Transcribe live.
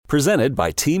Presented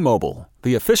by T-Mobile,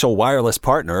 the official wireless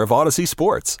partner of Odyssey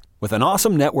Sports. With an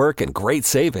awesome network and great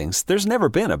savings, there's never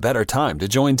been a better time to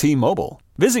join T-Mobile.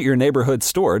 Visit your neighborhood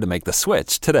store to make the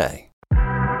switch today.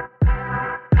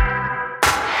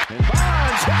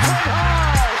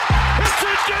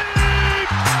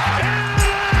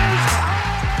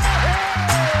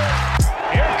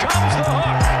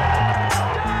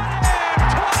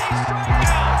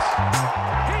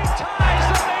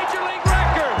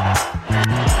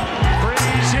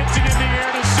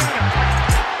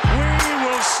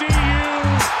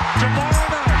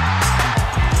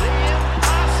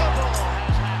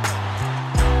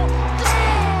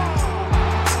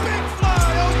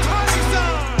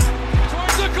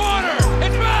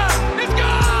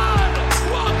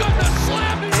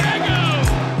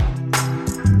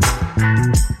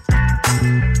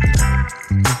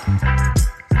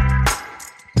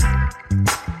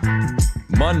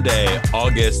 Monday,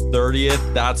 August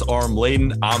 30th. That's Arm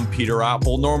Layden. I'm Peter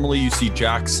Apple. Normally you see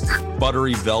Jack's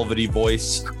buttery, velvety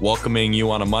voice welcoming you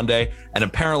on a Monday. And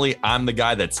apparently I'm the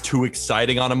guy that's too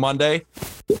exciting on a Monday.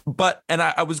 And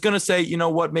I was going to say, you know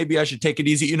what, maybe I should take it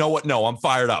easy. You know what? No, I'm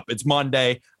fired up. It's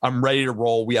Monday. I'm ready to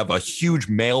roll. We have a huge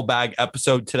mailbag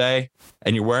episode today.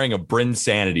 And you're wearing a Bryn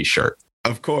Sanity shirt.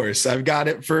 Of course, I've got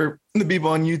it for the people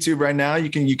on YouTube right now. You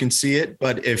can see it,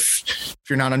 but if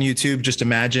you're not on YouTube, just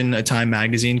imagine a Time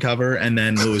magazine cover and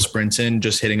then Lewis Brinson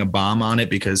just hitting a bomb on it,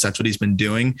 because that's what he's been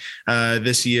doing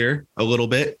this year, a little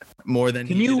bit more than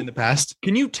he did in the past.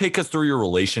 Can you take us through your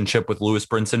relationship with Lewis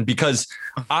Brinson? Because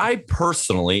I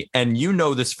personally, and you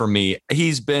know this for me,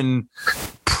 he's been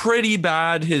pretty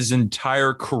bad his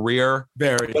entire career.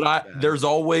 But there's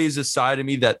always a side of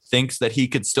me that thinks that he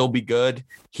could still be good.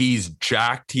 He's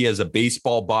jacked. He has a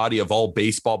baseball body of all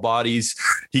baseball bodies.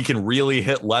 He can really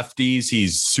hit lefties.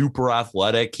 He's super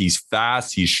athletic. He's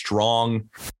fast. He's strong.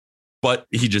 But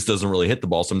he just doesn't really hit the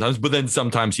ball sometimes. But then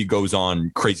sometimes he goes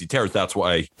on crazy tears. That's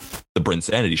why the Bryn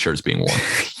Sanity shirt is being worn.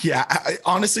 Yeah,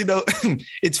 honestly, though,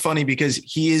 it's funny because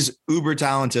he is uber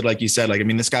talented, like you said. Like, I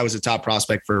mean, this guy was a top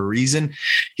prospect for a reason.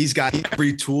 He's got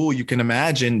every tool you can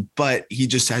imagine, but he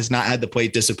just has not had the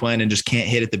plate discipline and just can't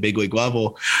hit at the big league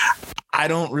level. I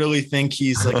don't really think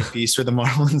he's like a piece for the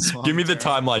Marlins. Give me the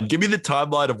timeline. Give me the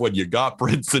timeline of when you got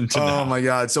Brinson to now. Oh, my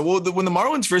God. So when the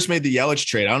Marlins first made the Yelich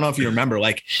trade, I don't know if you remember,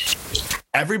 like,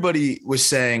 everybody was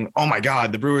saying, oh, my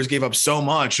God, the Brewers gave up so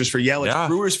much just for Yelich. Yeah.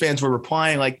 Brewers fans were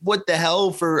replying like, what the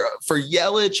hell for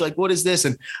Yelich? Like, what is this?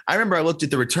 And I remember I looked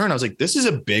at the return. I was like, this is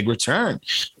a big return,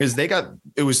 because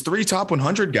it was 3 top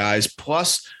 100 guys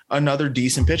plus another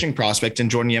decent pitching prospect in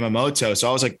Jordan Yamamoto. So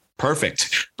I was like,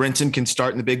 perfect. Brinson can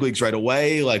start in the big leagues right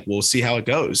away. Like, we'll see how it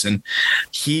goes. And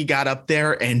he got up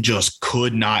there and just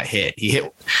could not hit. He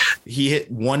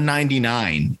hit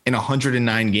 199 in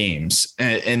 109 games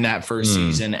in that first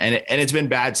season. And it's been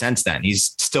bad since then.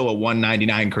 He's still a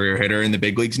 199 career hitter in the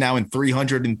big leagues now in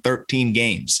 313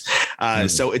 games.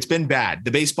 So it's been bad.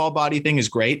 The baseball body thing is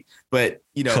great, but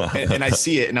you know, and I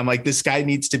see it and I'm like, this guy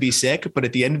needs to be sick. But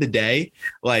at the end of the day,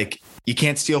 like, you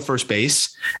can't steal first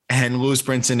base, and Lewis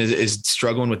Brinson is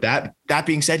struggling with that. That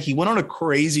being said, he went on a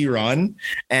crazy run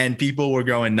and people were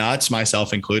going nuts,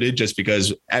 myself included, just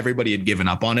because everybody had given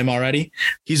up on him already.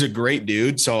 He's a great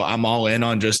dude. So I'm all in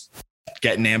on just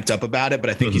getting amped up about it,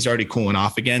 but I think he's already cooling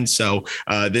off again. So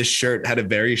this shirt had a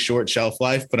very short shelf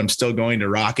life, but I'm still going to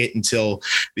rock it until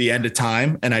the end of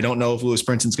time. And I don't know if Lewis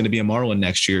Brinson's going to be a Marlin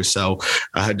next year. So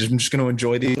I'm just going to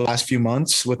enjoy the last few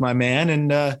months with my man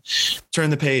and turn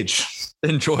the page.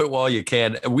 Enjoy it while you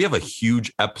can. We have a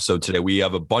huge episode today. We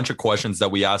have a bunch of questions that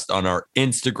we asked on our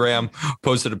Instagram,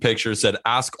 posted a picture, said,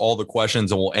 ask all the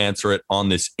questions and we'll answer it on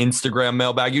this Instagram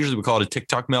mailbag. Usually we call it a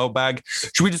TikTok mailbag.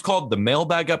 Should we just call it the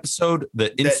mailbag episode? The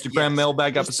Instagram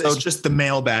mailbag episode? It's just the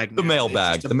mailbag. The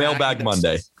mailbag. The mailbag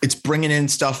Monday. It's bringing in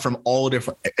stuff from all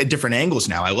different angles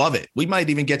now. I love it. We might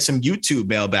even get some YouTube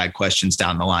mailbag questions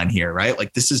down the line here, right?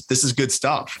 Like, this is good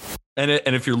stuff. And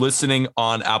if you're listening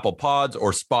on Apple Pods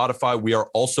or Spotify, we are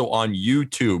also on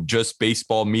YouTube. Just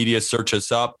Baseball Media, search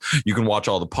us up. You can watch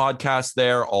all the podcasts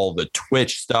there, all the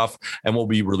Twitch stuff, and we'll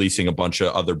be releasing a bunch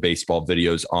of other baseball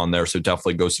videos on there. So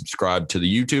definitely go subscribe to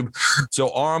the YouTube. So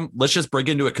let's just break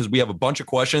into it, because we have a bunch of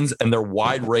questions and they're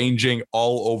wide ranging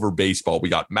all over baseball. We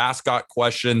got mascot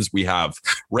questions. We have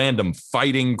random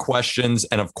fighting questions.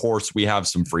 And of course, we have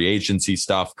some free agency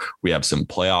stuff. We have some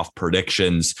playoff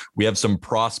predictions. We have some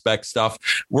prospect stuff.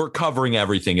 We're covering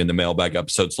everything in the mailbag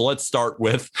episode. So let's start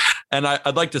with And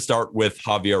I'd like to start with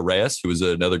Javier Reyes, who is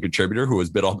another contributor who has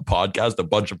been on the podcast a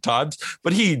bunch of times,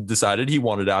 but he decided he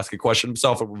wanted to ask a question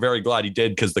himself. And we're very glad he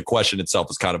did because the question itself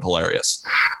is kind of hilarious.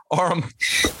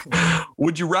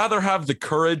 Would you rather have the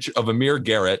courage of Amir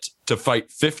Garrett to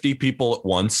fight 50 people at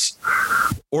once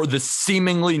or the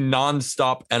seemingly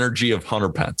nonstop energy of Hunter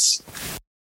Pence?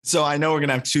 So I know we're going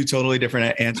to have two totally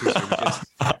different answers here because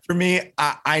for me,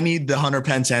 I need the Hunter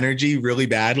Pence energy really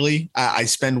badly. I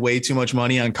spend way too much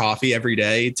money on coffee every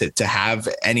day to have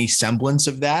any semblance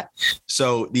of that.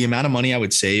 So the amount of money I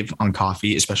would save on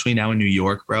coffee, especially now in New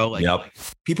York, bro, like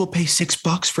people pay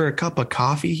 $6 for a cup of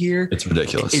coffee here. It's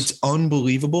ridiculous. It's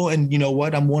unbelievable. And you know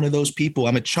what? I'm one of those people.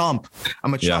 I'm a chump.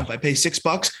 I pay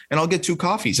 $6 and I'll get 2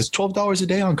 coffees. It's $12 a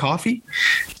day on coffee.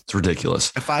 It's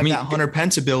ridiculous. If I have that Hunter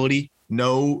Pence ability,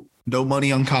 no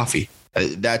money on coffee.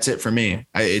 That's it for me.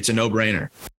 It's a no-brainer.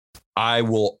 I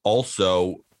will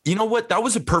also, you know what? That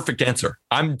was a perfect answer.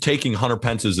 I'm taking Hunter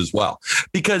Pence's as well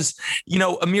because,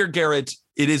 Amir Garrett,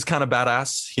 it is kind of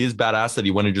badass. He is badass that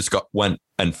he went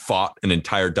and fought an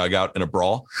entire dugout in a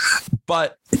brawl,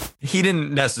 but he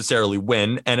didn't necessarily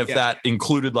win. And if that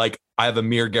included I have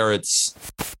Amir Garrett's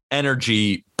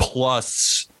energy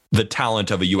plus the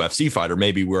talent of a UFC fighter,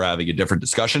 maybe we're having a different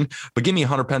discussion, but give me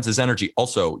Hunter Pence's energy.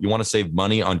 Also, you want to save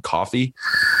money on coffee?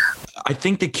 I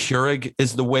think the Keurig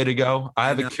is the way to go. I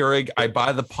have a Keurig. I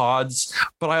buy the pods,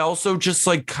 but I also just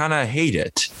kind of hate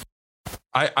it.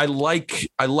 I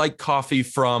like coffee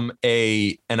from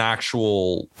an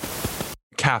actual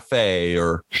cafe,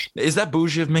 or is that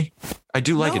bougie of me? I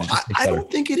do like it. I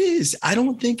don't think it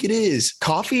is.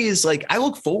 Coffee is I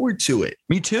look forward to it.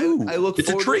 Me too. It's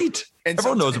a treat. And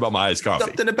everyone knows about my iced coffee.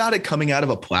 Something about it coming out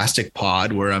of a plastic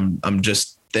pod where I'm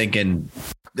just thinking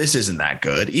this isn't that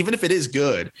good. Even if it is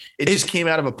good, it just came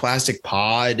out of a plastic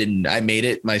pod and I made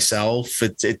it myself.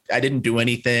 I didn't do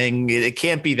anything. It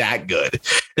can't be that good.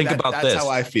 That's this. That's how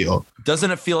I feel.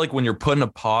 Doesn't it feel like when you're putting a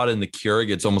pod in the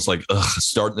Keurig, it's almost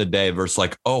starting the day versus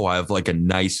I have a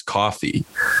nice coffee.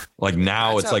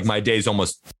 Now it's my day's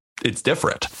almost, it's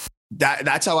different.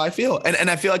 That's how I feel. And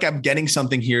I feel like I'm getting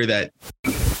something here that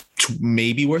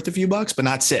maybe worth a few bucks, but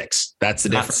not $6. That's the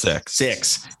difference. Not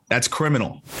 $6. That's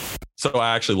criminal. So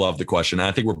I actually love the question.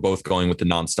 I think we're both going with the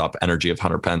nonstop energy of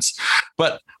Hunter Pence.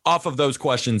 But off of those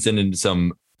questions and into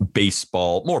some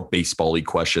more baseball-y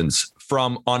questions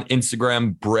from on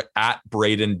Instagram, at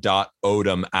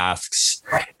Braden.Odom asks,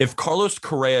 if Carlos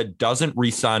Correa doesn't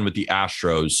re-sign with the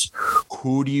Astros,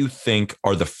 who do you think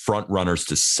are the front runners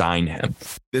to sign him?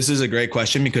 This is a great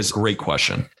question because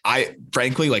I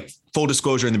frankly, full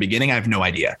disclosure in the beginning, I have no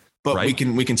idea. But we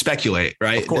can speculate,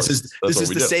 right? Of course.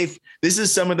 This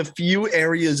is some of the few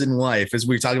areas in life, as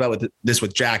we talked about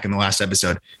with Jack in the last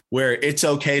episode, where it's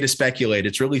okay to speculate.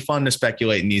 It's really fun to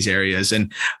speculate in these areas.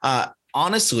 And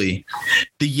honestly,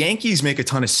 the Yankees make a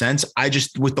ton of sense. I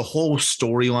just, with the whole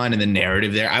storyline and the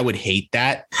narrative there, I would hate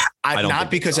that.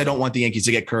 Not because I don't want the Yankees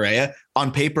to get Correa.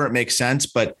 On paper, it makes sense,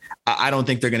 but I don't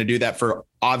think they're going to do that for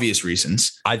obvious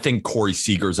reasons. I think Corey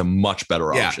Seager is a much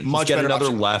better option. Much better another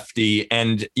option. Lefty,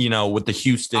 and with the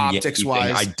Houston optics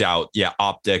wise, I doubt. Yeah,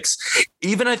 optics.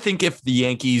 Even I think if the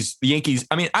Yankees.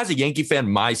 I mean, as a Yankee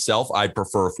fan myself, I'd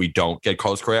prefer if we don't get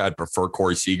Carlos Correa, I'd prefer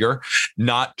Corey Seager.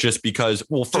 Not just because.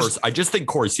 Well, first, I just think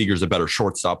Corey Seager is a better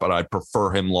shortstop, but I'd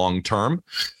prefer him long term.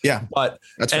 Yeah, but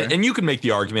that's fair. And you can make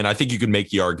the argument. I think you can make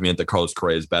the argument that Carlos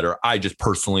Correa is better. I just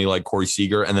personally like Corey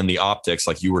Seager, and then the optics,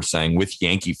 like you were saying, with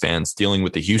Yankee fans dealing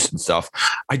with the Houston stuff.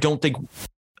 I don't think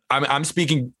I'm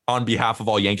speaking on behalf of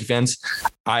all Yankee fans.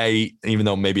 Even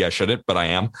though maybe I shouldn't, but I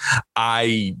am.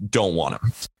 I don't want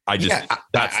him.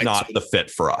 That's not the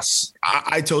fit for us.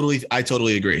 I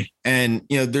totally agree. And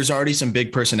there's already some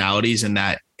big personalities in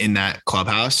that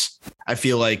clubhouse. I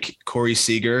feel like Corey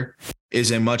Seager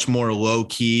is a much more low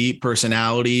key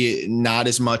personality, not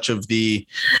as much of the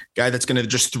guy that's going to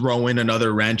just throw in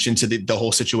another wrench into the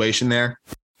whole situation there.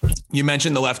 You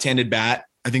mentioned the left-handed bat.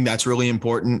 I think that's really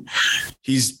important.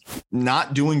 He's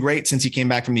not doing great since he came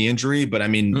back from the injury, but I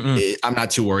mean, I'm not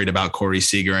too worried about Corey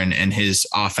Seager and his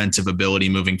offensive ability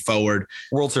moving forward.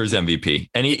 World Series MVP.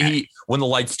 And he when the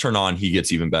lights turn on, he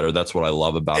gets even better. That's what I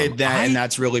love about him. And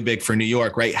that's really big for New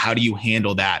York, right? How do you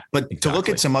handle that? But to look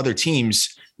at some other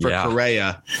teams for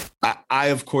Correa, I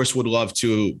of course would love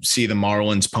to see the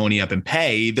Marlins pony up and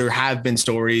pay. There have been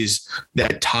stories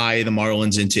that tie the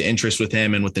Marlins into interest with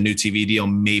him, and with the new TV deal,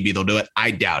 maybe they'll do it.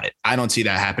 I doubt it. I don't see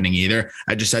that happening either.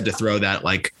 I just had to throw that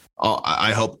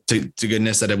I hope to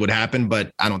goodness that it would happen,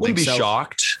 but I don't think so. Wouldn't be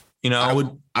shocked.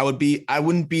 I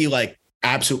wouldn't be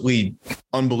absolutely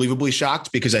unbelievably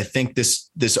shocked, because I think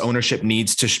this ownership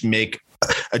needs to make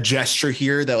a gesture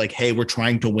here that like, hey, we're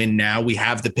trying to win now. We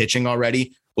have the pitching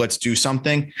already. Let's do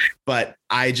something. But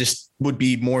I just would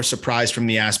be more surprised from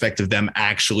the aspect of them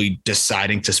actually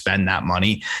deciding to spend that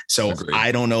money. So Agreed.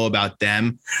 I don't know about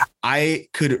them. I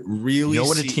could really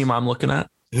what a team I'm looking at?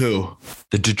 Who?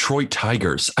 The Detroit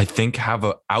Tigers, I think, have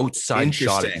an outside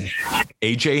shot at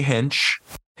AJ Hinch,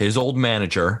 his old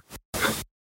manager.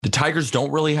 The Tigers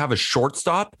don't really have a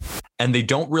shortstop, and they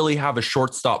don't really have a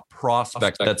shortstop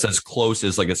prospect that's as close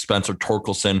as like a Spencer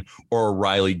Torkelson or a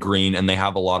Riley Green, and they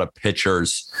have a lot of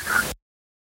pitchers.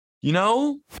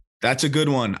 That's a good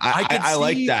one. I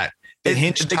like that. They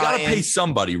got to pay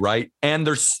somebody, right? And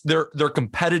they're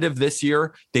competitive this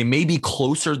year. They may be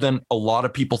closer than a lot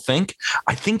of people think.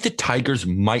 I think the Tigers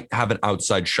might have an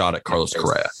outside shot at Carlos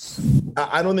Correa.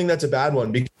 I don't think that's a bad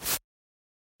one. Because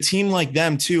a team like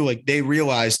them too, like they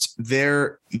realized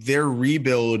their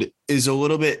rebuild is a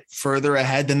little bit further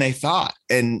ahead than they thought.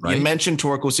 And right. You mentioned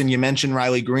Torkelson, you mentioned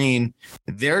Riley Green.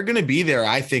 They're going to be there,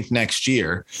 I think, next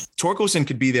year. Torkelson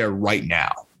could be there right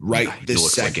now.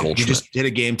 This second. He just hit a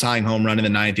game-tying home run in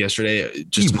the ninth yesterday.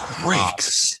 Just he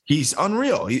breaks. He's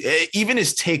unreal. Even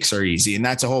his takes are easy, and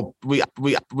that's a whole. We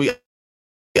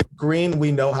Green.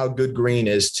 We know how good Green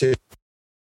is too.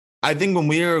 I think when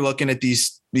we are looking at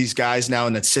these guys now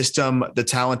in that system, the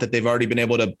talent that they've already been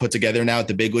able to put together now at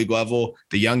the big league level,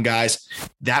 the young guys,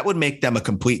 that would make them a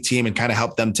complete team and kind of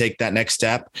help them take that next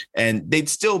step. And they'd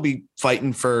still be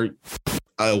fighting for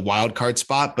a wild card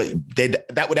spot, but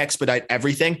that would expedite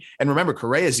everything. And remember,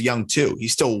 Correa is young too.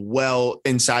 He's still well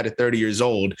inside of 30 years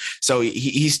old. So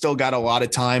he's still got a lot of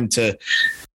time to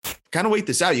kind of wait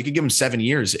this out. You could give him 7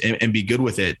 years and be good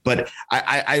with it. But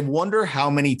I wonder how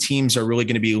many teams are really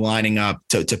going to be lining up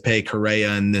to pay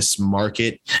Correa in this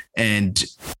market. And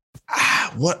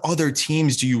what other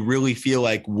teams do you really feel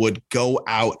like would go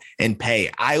out and pay?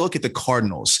 I look at the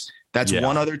Cardinals. That's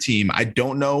one other team. I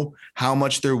don't know how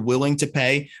much they're willing to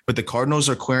pay, but the Cardinals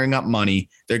are clearing up money.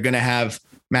 They're going to have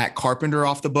Matt Carpenter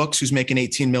off the books, who's making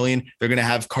 $18 million. They're going to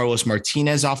have Carlos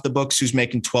Martinez off the books, who's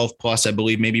making 12 plus, I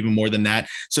believe, maybe even more than that.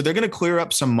 So they're going to clear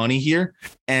up some money here.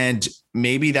 And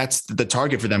maybe that's the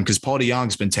target for them because Paul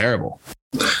DeJong's been terrible.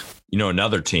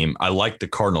 Another team. I like the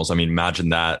Cardinals. I mean, imagine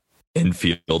that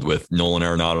infield with Nolan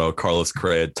Arenado, Carlos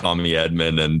Correa, Tommy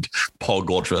Edman, and Paul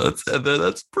Goldschmidt.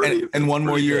 That's pretty. And one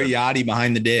more year of Yachty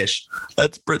behind the dish.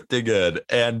 That's pretty good.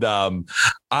 And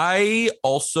I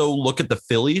also look at the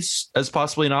Phillies as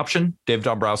possibly an option. Dave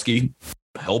Dombrowski,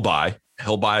 he'll buy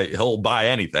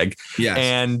anything. Yes.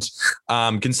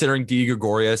 And considering Didi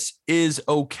Gregorius is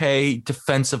okay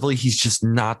defensively, he's just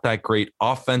not that great.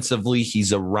 Offensively,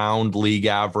 he's around league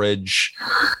average.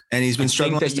 And he's been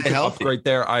struggling to stay healthy. Right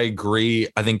there, I agree.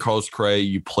 I think Carlos Correa,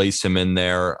 you place him in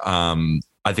there.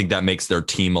 I think that makes their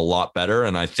team a lot better.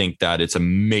 And I think that it's a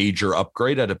major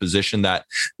upgrade at a position that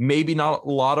maybe not a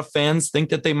lot of fans think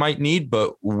that they might need,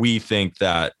 but we think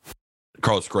that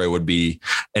Carlos Correa would be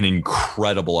an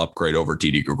incredible upgrade over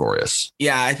Didi Gregorius.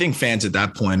 Yeah, I think fans at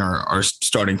that point are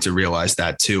starting to realize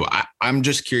that too. I'm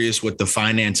just curious what the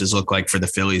finances look like for the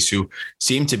Phillies, who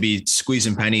seem to be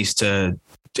squeezing pennies to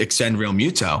extend Real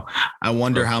Muto. I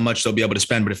wonder how much they'll be able to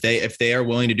spend. But if they are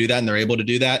willing to do that and they're able to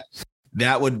do that,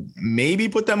 that would maybe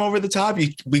put them over the top.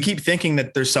 We keep thinking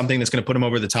that there's something that's going to put them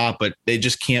over the top, but they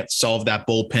just can't solve that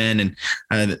bullpen.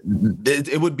 And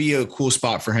it would be a cool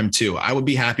spot for him too. I would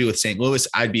be happy with St. Louis.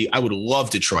 I would love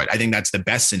Detroit. I think that's the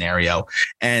best scenario.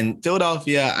 And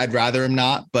Philadelphia, I'd rather him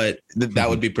not, but that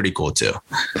would be pretty cool too.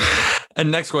 And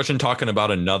next question, talking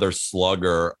about another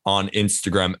slugger on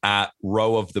Instagram at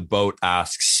Row of the Boat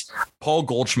asks, Paul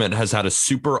Goldschmidt has had a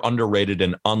super underrated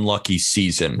and unlucky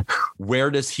season. Where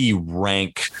does he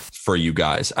rank for you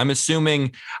guys? I'm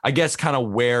assuming, I guess, kind of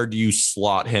where do you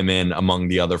slot him in among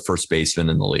the other first basemen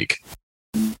in the league?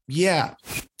 Yeah,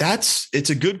 it's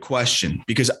a good question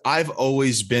because I've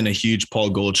always been a huge Paul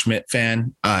Goldschmidt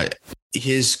fan.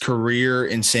 His career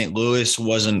in St. Louis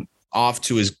wasn't off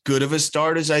to as good of a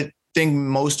start as I think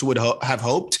most would have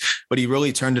hoped, but he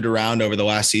really turned it around over the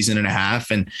last season and a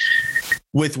half. And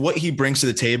with what he brings to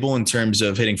the table in terms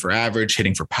of hitting for average,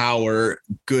 hitting for power,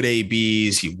 good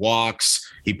ABs, he walks,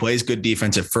 he plays good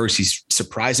defense at first. He's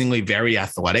surprisingly very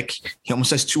athletic. He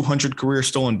almost has 200 career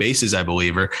stolen bases, I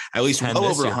believe, or at least well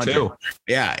over 100. Too.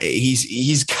 Yeah,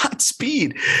 he's got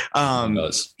speed.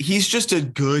 He's just a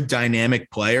good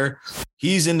dynamic player.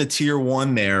 He's in the tier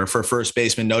 1 there for first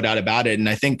baseman, no doubt about it. And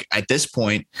I think at this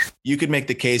point, you could make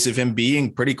the case of him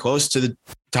being pretty close to the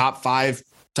top 5,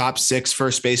 top 6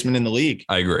 first baseman in the league.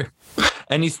 I agree.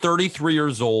 And he's 33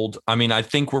 years old. I mean, I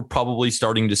think we're probably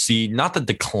starting to see not the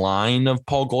decline of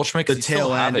Paul Goldschmidt. The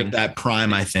tail end of that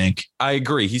prime, I think. I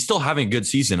agree. He's still having a good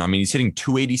season. I mean, he's hitting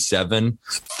 287,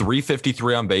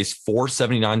 353 on base,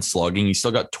 479 slugging. He's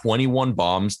still got 21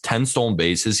 bombs, 10 stolen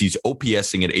bases. He's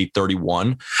OPSing at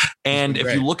 831. And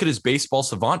if you look at his Baseball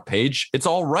Savant page, it's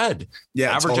all red.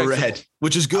 Yeah, it's all red,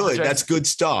 which is good. That's good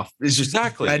stuff. It's just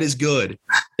exactly. That is good.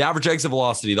 The average exit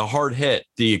velocity, the hard hit,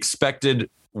 the expected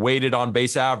weighted on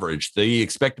base average, the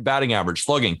expected batting average,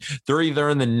 slugging, they're either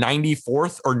in the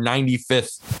 94th or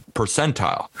 95th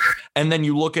percentile. And then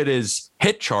you look at his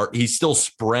hit chart, he's still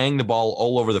spraying the ball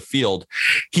all over the field.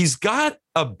 He's got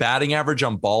a batting average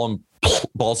on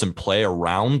balls in play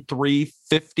around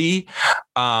 350,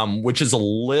 which is a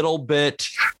little bit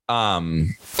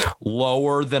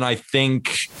lower than I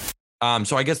think.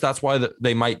 So I guess that's why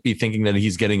they might be thinking that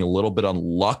he's getting a little bit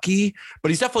unlucky, but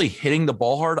he's definitely hitting the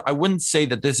ball hard. I wouldn't say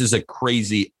that this is a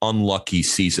crazy unlucky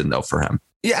season, though, for him.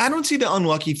 Yeah, I don't see the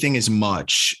unlucky thing as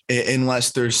much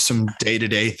unless there's some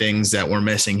day-to-day things that we're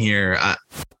missing here.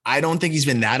 I don't think he's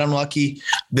been that unlucky.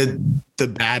 The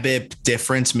BABIP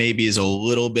difference maybe is a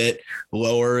little bit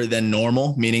lower than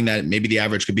normal, meaning that maybe the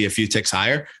average could be a few ticks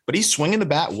higher, but he's swinging the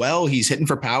bat well. He's hitting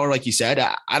for power, like you said.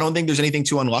 I don't think there's anything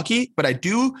too unlucky, but I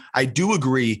do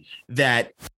agree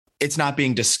that it's not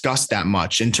being discussed that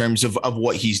much in terms of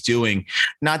what he's doing.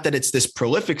 Not that it's this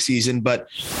prolific season, but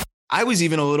I was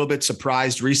even a little bit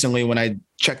surprised recently when I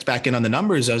checked back in on the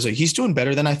numbers. I was like, he's doing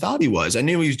better than I thought he was. I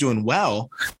knew he was doing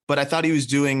well, but I thought he was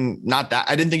doing not that.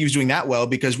 I didn't think he was doing that well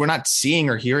because we're not seeing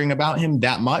or hearing about him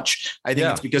that much. I think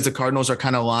it's because the Cardinals are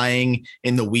kind of lying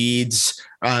in the weeds,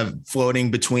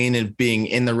 floating between and being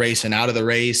in the race and out of the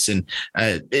race. And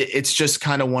it's just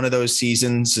kind of one of those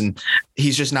seasons. And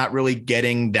he's just not really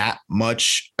getting that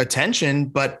much attention,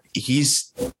 but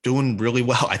he's doing really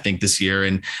well, I think, this year.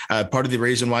 And part of the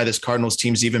reason why this Cardinals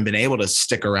team's even been able to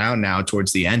stick around now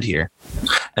towards the end here.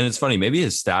 And it's funny, maybe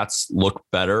his stats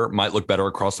might look better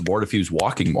across the board if he was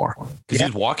walking more, because he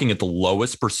was walking at the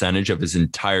lowest percentage of his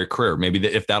entire career. Maybe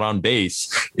if that on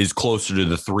base is closer to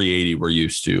the 380 we're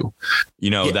used to,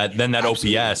 that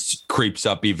OPS creeps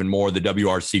up even more. The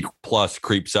WRC plus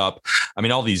creeps up. I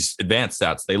mean, all these advanced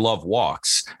stats, they love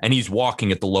walks, and he's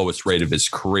walking at the lowest rate of his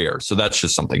career. So that's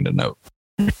just something to note.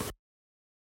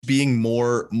 Being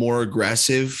more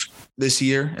aggressive this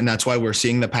year, and that's why we're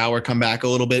seeing the power come back a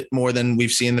little bit more than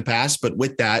we've seen in the past. But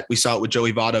with that, we saw it with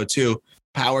Joey Votto too.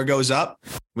 Power goes up.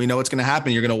 We know what's going to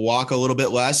happen. You're going to walk a little bit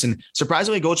less. And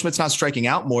surprisingly, Goldschmidt's not striking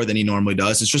out more than he normally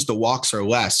does. It's just the walks are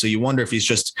less. So you wonder if he's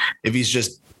just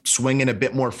swinging a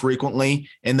bit more frequently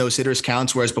in those hitters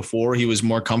counts, whereas before he was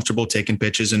more comfortable taking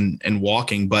pitches and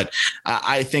walking. But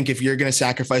I think if you're going to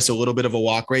sacrifice a little bit of a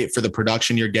walk rate for the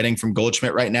production you're getting from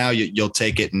Goldschmidt right now, you'll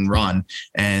take it and run.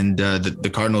 And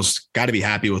the Cardinals got to be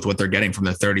happy with what they're getting from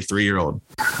the 33-year-old.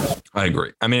 I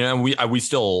agree. I mean, we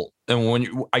still,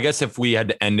 and I guess if we had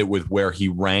to end it with where he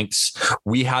ranks,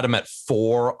 we had him at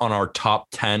 4 on our top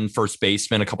 10 first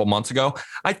baseman a couple months ago.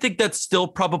 I think that's still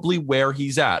probably where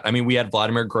he's at. I mean, we had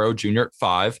Vladimir Guerrero Jr. at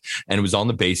 5, and it was on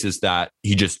the basis that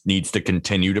he just needs to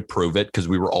continue to prove it, because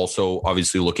we were also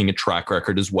obviously looking at track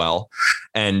record as well.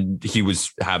 And he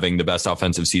was having the best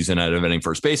offensive season out of any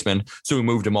first baseman. So we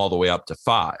moved him all the way up to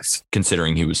 5,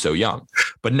 considering he was so young.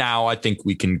 But now I think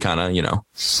we can kind of,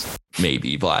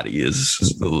 maybe Vladdy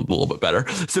is a little bit better.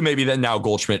 So maybe then now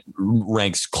Goldschmidt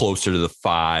ranks closer to the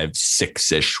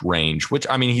 5-6-ish range, which,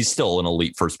 I mean, he's still an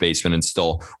elite first baseman and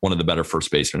still one of the better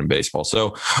first basemen in baseball.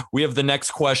 So we have the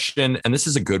next question, and this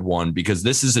is a good one because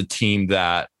this is a team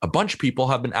that a bunch of people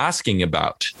have been asking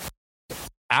about.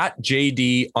 At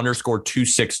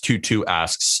JD_2622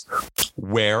 asks,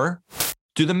 where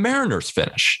do the Mariners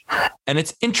finish? And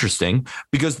it's interesting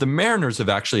because the Mariners have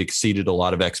actually exceeded a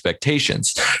lot of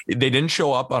expectations. They didn't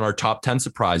show up on our top 10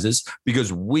 surprises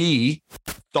because we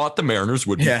thought the Mariners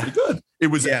would be pretty good. It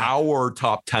was our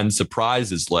top 10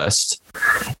 surprises list.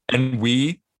 And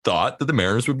we thought that the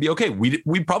Mariners would be okay.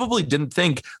 We probably didn't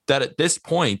think that at this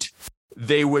point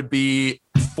they would be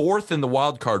 4th in the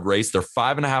wild card race. They're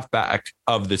 5.5 back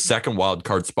of the second wild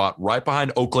card spot, right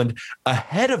behind Oakland,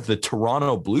 ahead of the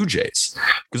Toronto Blue Jays.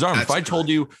 Because if I told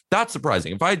you, that's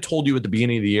surprising. If I had told you at the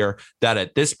beginning of the year that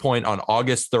at this point on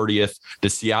August 30th, the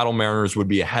Seattle Mariners would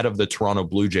be ahead of the Toronto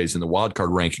Blue Jays in the wild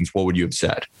card rankings, what would you have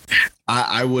said?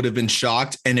 I would have been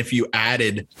shocked. And if you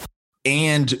added,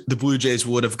 and the Blue Jays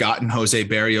would have gotten Jose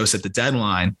Barrios at the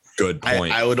deadline, good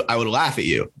point. I would laugh at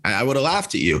you. I would have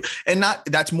laughed at you. And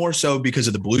that's more so because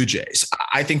of the Blue Jays.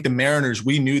 I think the Mariners,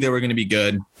 we knew they were going to be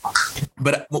good.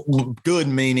 But good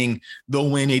meaning they'll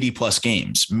win 80 plus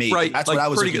games. Maybe. Right. That's like what I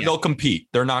was pretty good. They'll compete.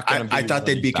 They're not going to I thought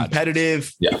they'd be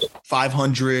competitive. Yeah.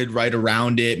 500 right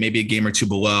around it, maybe a game or two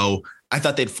below. I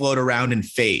thought they'd float around and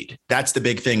fade. That's the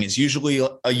big thing, is usually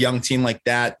a young team like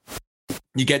that,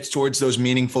 you get towards those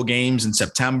meaningful games in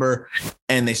September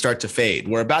and they start to fade.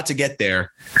 We're about to get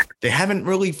there. They haven't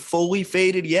really fully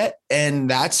faded yet. And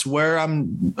that's where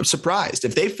I'm surprised.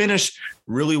 If they finish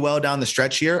really well down the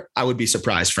stretch here, I would be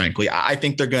surprised, frankly. I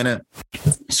think they're going to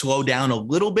slow down a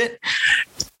little bit.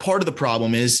 Part of the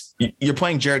problem is you're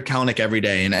playing Jared Kelenic every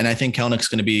day. And I think Kelenick's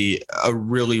going to be a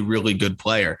really, really good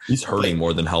player. He's hurting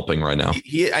more than helping right now.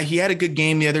 He had a good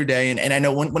game the other day. And I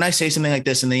know when I say something like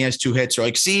this and then he has 2 hits, you're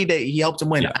like, see, that he helped him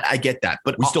win. Yeah. I get that.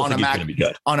 But we still think he's going to be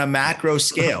good on a macro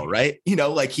scale, right?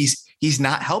 Like he's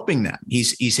not helping them.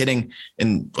 He's hitting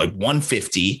in like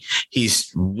 150.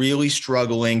 He's really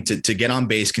struggling to get on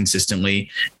base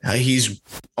consistently. He's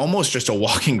almost just a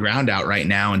walking ground out right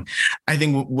now. And I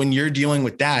think when you're dealing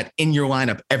with that in your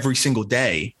lineup every single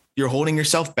day, you're holding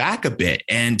yourself back a bit.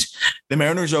 And the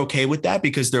Mariners are okay with that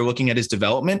because they're looking at his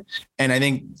development. And I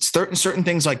think certain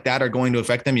things like that are going to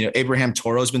affect them. Abraham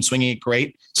Toro's been swinging it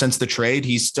great since the trade.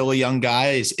 He's still a young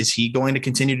guy. Is he going to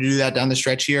continue to do that down the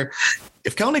stretch here?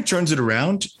 If Kelenic turns it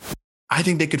around, I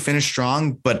think they could finish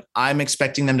strong, but I'm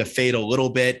expecting them to fade a little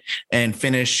bit and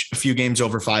finish a few games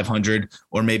over 500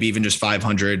 or maybe even just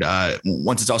 500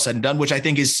 once it's all said and done, which I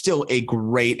think is still a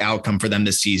great outcome for them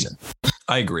this season.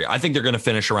 I agree. I think they're going to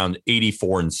finish around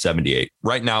 84 and 78.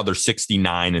 Right now, they're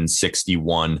 69 and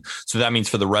 61. So that means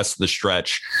for the rest of the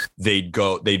stretch, they'd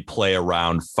play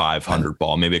around 500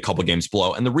 ball, maybe a couple games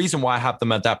below. And the reason why I have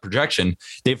them at that projection,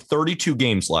 they have 32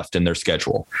 games left in their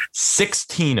schedule.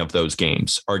 16 of those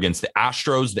games are against the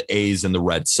Astros, the A's, and the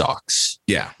Red Sox.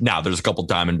 Yeah. Now there's a couple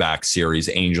Diamondback series,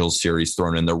 Angels series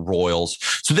thrown in, the Royals.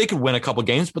 So they could win a couple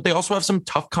games, but they also have some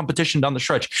tough competition down the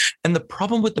stretch. And the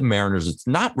problem with the Mariners, it's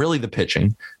not really the pitching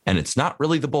and it's not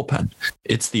really the bullpen.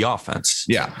 It's the offense.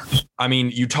 Yeah. I mean,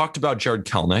 you talked about Jared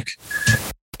Kelenic.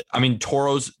 I mean,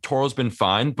 Toro's been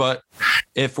fine, but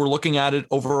if we're looking at it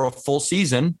over a full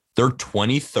season, they're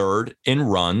 23rd in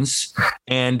runs,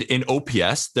 and in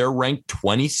OPS, they're ranked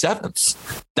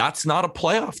 27th. That's not a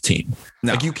playoff team.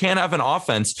 No. Like, you can't have an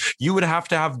offense. You would have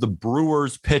to have the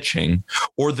Brewers pitching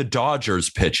or the Dodgers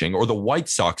pitching or the White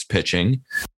Sox pitching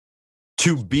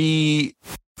to be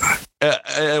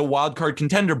a wild card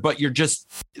contender, but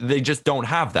they just don't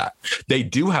have that. They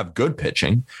do have good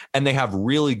pitching and they have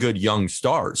really good young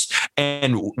stars.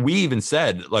 And we even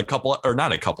said not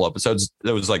a couple episodes,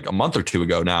 it was like a month or two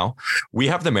ago now, we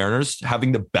have the Mariners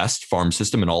having the best farm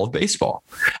system in all of baseball.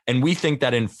 And we think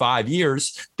that in 5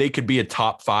 years, they could be a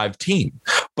top 5 team.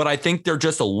 But I think they're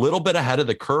just a little bit ahead of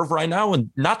the curve right now. And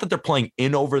not that they're playing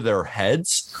in over their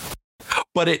heads,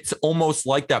 but it's almost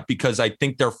like that because I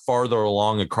think they're farther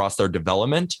along across their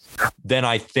development than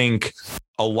I think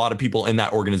a lot of people in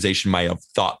that organization might have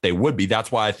thought they would be.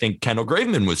 That's why I think Kendall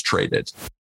Graveman was traded.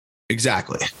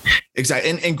 Exactly.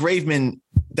 And Graveman,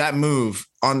 that move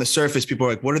on the surface, people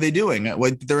are like, what are they doing?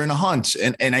 They're in a hunt.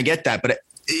 And I get that, but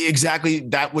exactly,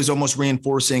 that was almost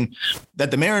reinforcing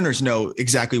that the Mariners know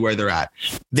exactly where they're at.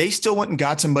 They still went and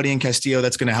got somebody in Castillo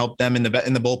that's going to help them in the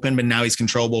bullpen, but now he's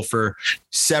controllable for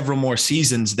several more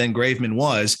seasons than Graveman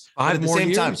was. 5 more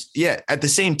years. At the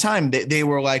same time, they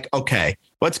were like, okay,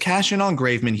 let's cash in on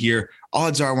Graveman here.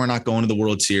 Odds are we're not going to the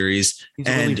World Series.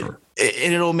 And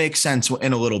it'll make sense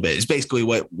in a little bit. It's basically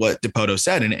what DePoto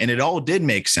said. And it all did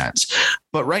make sense.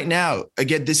 But right now,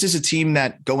 again, this is a team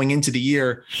that going into the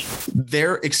year,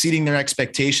 they're exceeding their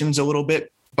expectations a little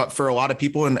bit. But for a lot of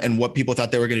people and what people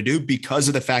thought they were going to do, because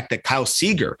of the fact that Kyle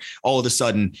Seager all of a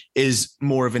sudden is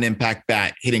more of an impact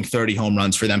bat, hitting 30 home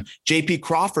runs for them. JP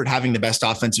Crawford having the best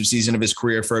offensive season of his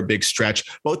career for a big stretch.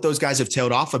 Both those guys have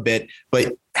tailed off a bit,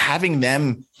 but having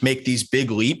them make these big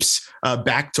leaps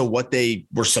back to what they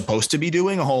were supposed to be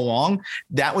doing a whole long,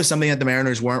 that was something that the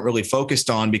Mariners weren't really focused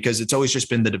on because it's always just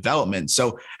been the development.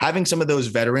 So having some of those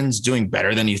veterans doing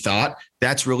better than you thought,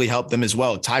 that's really helped them as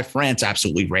well. Ty France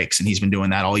absolutely rakes, and he's been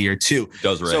doing that all year too.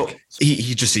 Does rake. So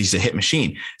he's a hit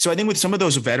machine. So I think with some of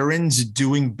those veterans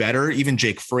doing better, even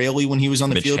Jake Fraley when he was on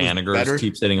the field, Mitch Haniger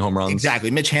keeps hitting home runs.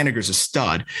 Exactly. Mitch Haniger's a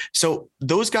stud. So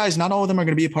those guys, not all of them are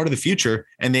going to be a part of the future,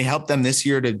 and they help them this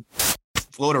year to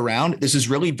float around. This is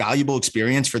really valuable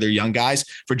experience for their young guys,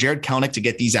 for Jared Kelenic to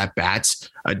get these at bats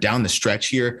down the stretch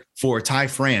here, for Ty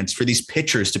France, for these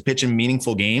pitchers to pitch in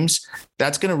meaningful games.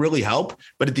 That's going to really help.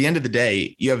 But at the end of the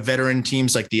day, you have veteran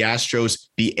teams like the Astros,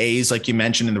 the A's, like you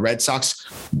mentioned, and the Red Sox.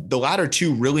 The latter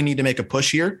two really need to make a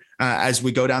push here. as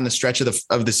we go down the stretch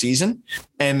of the season.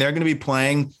 And they're going to be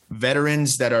playing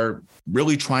veterans that are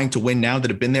really trying to win now, that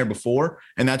have been there before.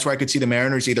 And that's where I could see the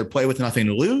Mariners either play with nothing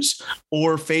to lose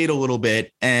or fade a little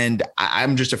bit. And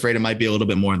I'm just afraid it might be a little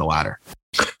bit more in the latter.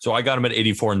 So I got them at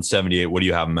 84 and 78. What do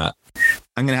you have them at?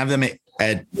 I'm going to have them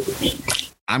at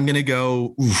I'm going to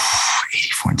go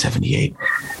 84 and 78.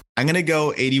 I'm going to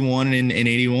go 81 and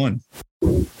 81.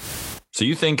 So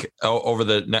you think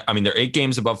they're 8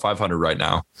 games above 500 right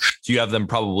now. So you have them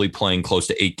probably playing close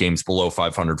to 8 games below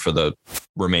 500 for the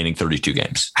remaining 32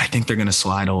 games. I think they're going to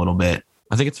slide a little bit.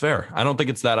 I think it's fair. I don't think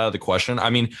it's that out of the question. I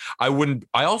mean, I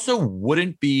also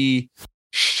wouldn't be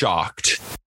shocked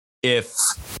if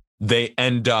they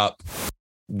end up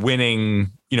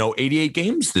winning, 88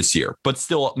 games this year, but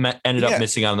still ended up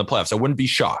missing out on the playoffs. I wouldn't be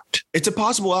shocked. It's a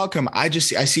possible outcome. I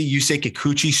see Yusei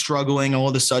Kikuchi struggling all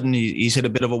of a sudden. He's hit a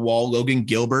bit of a wall. Logan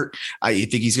Gilbert, I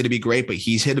think he's going to be great, but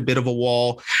he's hit a bit of a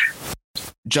wall.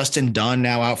 Justin Dunn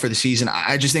now out for the season.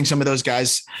 I just think some of those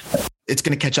guys, it's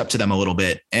going to catch up to them a little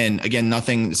bit. And again,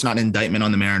 it's not an indictment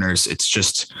on the Mariners. It's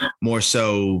just more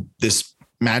so this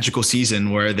magical season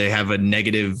where they have a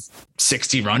negative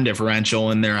 60 run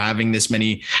differential and they're having this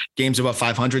many games above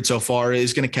 500 so far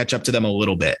is going to catch up to them a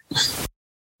little bit.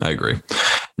 I agree.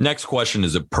 Next question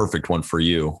is a perfect one for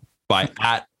you by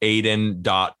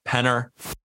 @Aiden.Penner.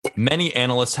 Many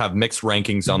analysts have mixed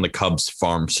rankings on the Cubs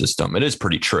farm system. It is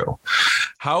pretty true.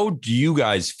 How do you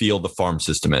guys feel the farm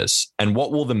system is? And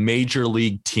what will the major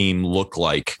league team look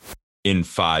like in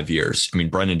 5 years? I mean,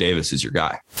 Brendan Davis is your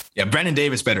guy. Yeah, Brendan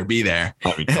Davis better be there.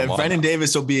 Brendan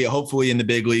Davis will be hopefully in the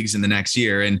big leagues in the next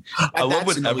year. And I love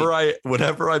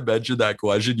whenever I mention that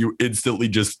question, you instantly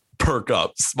just perk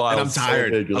up, smile. And I'm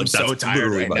tired. I'm so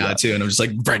tired right now too. And I'm just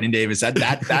like, Brendan Davis,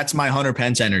 that's my Hunter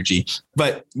Pence energy.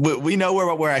 But we know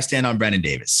where I stand on Brendan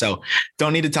Davis. So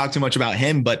don't need to talk too much about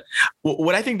him. But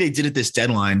what I think they did at this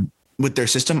deadline with their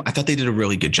system, I thought they did a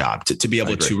really good job to be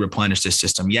able to replenish this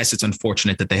system. Yes, it's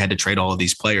unfortunate that they had to trade all of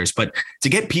these players, but to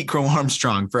get Pete Crow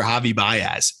Armstrong for Javi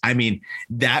Baez, I mean,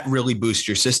 that really boosts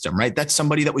your system, right? That's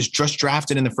somebody that was just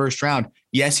drafted in the first round.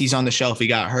 Yes, he's on the shelf. He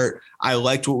got hurt. I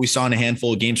liked what we saw in a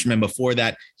handful of games from him before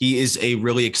that. He is a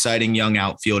really exciting young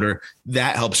outfielder.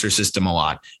 That helps your system a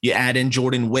lot. You add in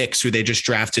Jordan Wicks, who they just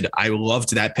drafted. I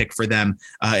loved that pick for them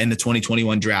in the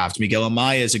 2021 draft. Miguel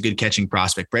Amaya is a good catching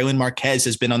prospect. Braylon Marquez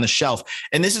has been on the shelf.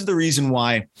 And this is the reason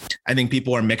why I think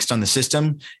people are mixed on the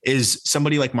system is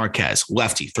somebody like Marquez,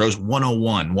 lefty, throws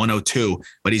 101, 102,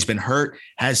 but he's been hurt,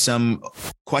 has some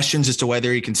questions as to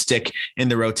whether he can stick in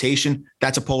the rotation.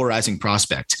 That's a polarizing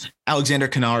prospect. Alexander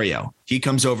Canario, he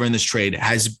comes over in this trade,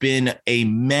 has been a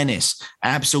menace,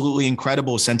 absolutely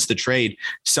incredible since the trade.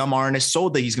 Some aren't as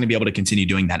sold that he's going to be able to continue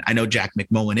doing that. I know Jack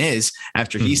McMullen is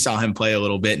after he saw him play a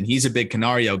little bit, and he's a big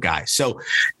Canario guy. So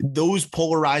those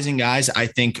polarizing guys, I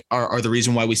think, are the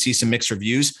reason why we see some mixed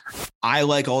reviews. I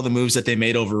like all the moves that they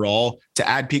made overall to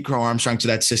add Pete Crow Armstrong to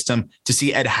that system, to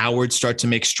see Ed Howard start to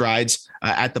make strides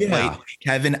at the plate.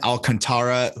 Kevin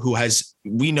Alcantara,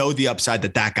 we know the upside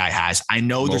that guy has. I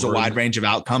know there's a wide range of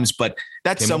outcomes, but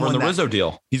that's someone in the Rizzo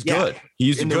deal. He's good. He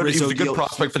was a good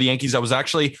prospect for the Yankees. I was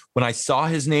actually, when I saw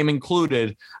his name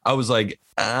included, I was like,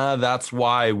 that's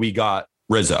why we got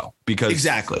Rizzo, because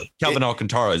Kelvin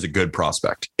Alcantara is a good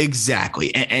prospect.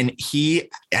 Exactly. And he's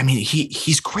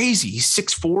crazy. He's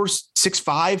 6'4",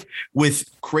 6'5", with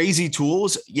crazy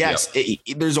tools. Yes,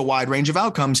 there's a wide range of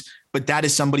outcomes, but that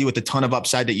is somebody with a ton of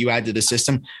upside that you add to the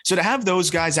system. So to have those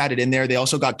guys added in there, they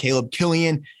also got Caleb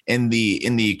Killian in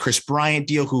the Chris Bryant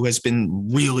deal, who has been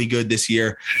really good this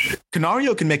year.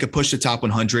 Canario can make a push to top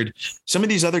 100. Some of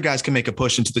these other guys can make a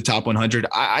push into the top 100.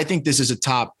 I think this is a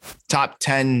top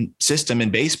 10 system in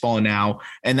baseball now,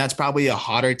 and that's probably a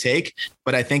hotter take,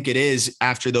 but I think it is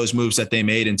after those moves that they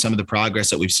made and some of the progress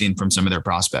that we've seen from some of their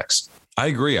prospects. I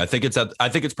agree. I think it's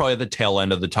probably at the tail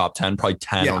end of the top 10, probably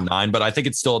 10 or 9, but I think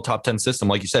it's still a top 10 system.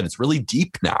 Like you said, it's really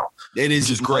deep now. It is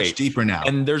just great, deeper now.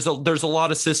 And there's a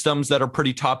lot of systems that are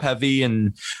pretty top heavy,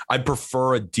 and I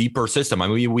prefer a deeper system. I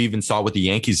mean, we even saw it with the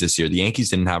Yankees this year. The Yankees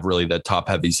didn't have really that top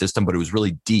heavy system, but it was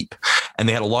really deep, and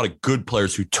they had a lot of good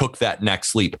players who took that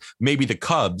next leap. Maybe the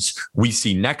Cubs we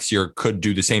see next year could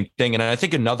do the same thing. And I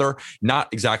think another, not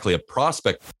exactly a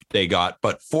prospect they got,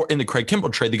 but in the Craig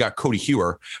Kimbrell trade, they got Cody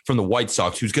Hewer from the White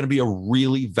Sox, who's going to be a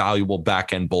really valuable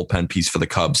back end bullpen piece for the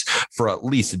Cubs for at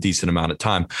least a decent amount of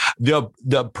time.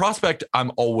 The prospect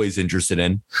I'm always interested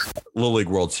in, Little League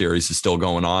World Series is still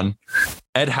going on.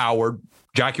 Ed Howard,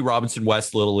 Jackie Robinson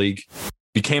West Little League,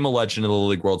 became a legend in the Little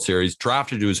League World Series,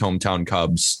 drafted to his hometown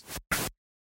Cubs.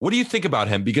 What do you think about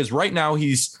him? Because right now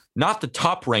he's not the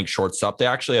top ranked shortstop. They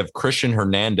actually have Christian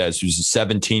Hernandez, who's a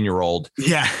 17-year-old.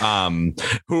 Yeah.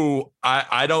 Who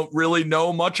I don't really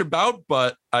know much about,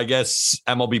 but I guess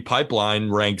MLB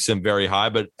Pipeline ranks him very high.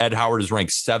 But Ed Howard is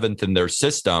ranked 7th in their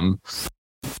system.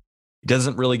 He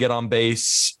doesn't really get on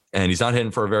base, and he's not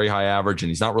hitting for a very high average, and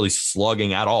he's not really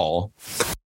slugging at all.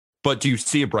 But do you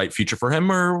see a bright future for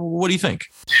him, or what do you think?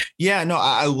 Yeah, no,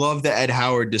 I love the Ed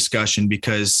Howard discussion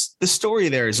because the story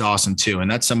there is awesome too.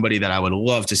 And that's somebody that I would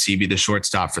love to see be the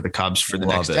shortstop for the Cubs for the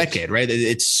next decade, right?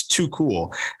 It's too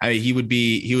cool. I mean, he would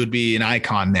be an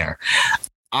icon there.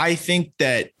 I think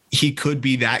that he could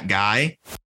be that guy,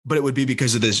 but it would be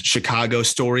because of this Chicago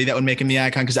story that would make him the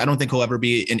icon. Because I don't think he'll ever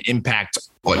be an impact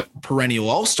perennial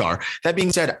all-star. That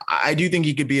being said, I do think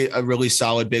he could be a really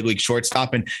solid big league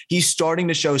shortstop, and he's starting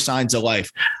to show signs of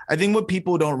life. I think what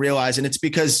people don't realize, and it's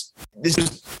because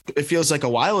it feels like a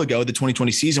while ago, the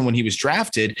 2020 season when he was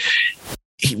drafted,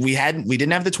 we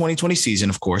didn't have the 2020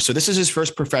 season, of course. So this is his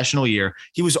first professional year.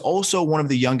 He was also one of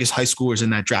the youngest high schoolers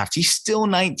in that draft. He's still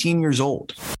 19 years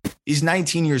old. He's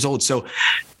 19 years old. So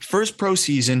first pro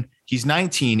season, he's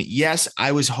 19. Yes,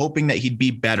 I was hoping that he'd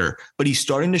be better, but he's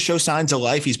starting to show signs of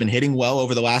life. He's been hitting well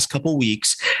over the last couple of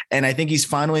weeks, and I think he's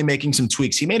finally making some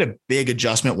tweaks. He made a big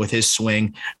adjustment with his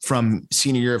swing from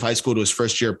senior year of high school to his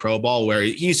first year of pro ball, where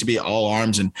he used to be all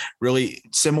arms and really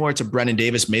similar to Brennan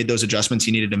Davis, made those adjustments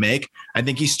he needed to make. I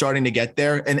think he's starting to get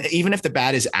there. And even if the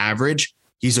bat is average,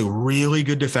 he's a really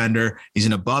good defender. He's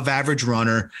an above average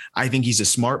runner. I think he's a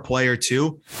smart player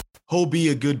too. He'll be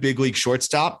a good big league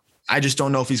shortstop. I just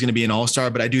don't know if he's going to be an all-star,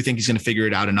 but I do think he's going to figure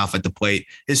it out enough at the plate.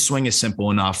 His swing is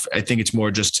simple enough. I think it's more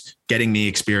just getting the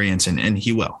experience, and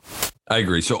he will. I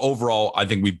agree. So overall, I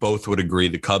think we both would agree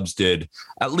the Cubs did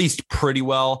at least pretty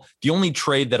well. The only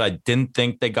trade that I didn't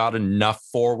think they got enough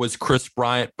for was Chris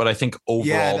Bryant, but I think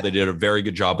overall they did a very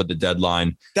good job at the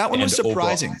deadline. That one was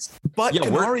surprising. But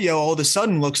Canario all of a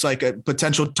sudden looks like a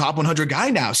potential top 100 guy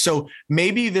now. So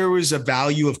maybe there was a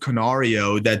value of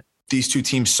Canario that these two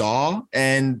teams saw,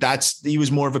 and he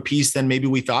was more of a piece than maybe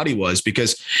we thought he was,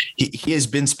 because he has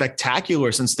been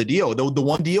spectacular since the deal. Though the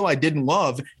one deal I didn't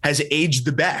love has aged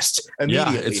the best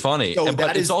immediately. Yeah, it's funny. So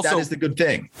that is the good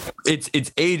thing.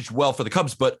 It's aged well for the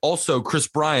Cubs, but also Chris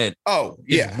Bryant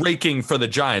is raking for the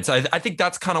Giants. I think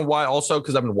that's kind of why also,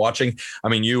 because I've been watching, I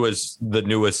mean, you as the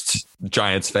newest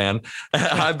Giants fan,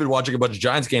 I've been watching a bunch of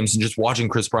Giants games and just watching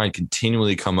Chris Bryant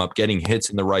continually come up, getting hits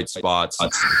in the right spots.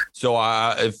 So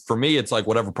for me, it's like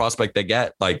whatever prospect they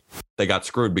get, like they got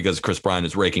screwed because Chris Bryant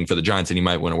is raking for the Giants and he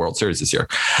might win a World Series this year.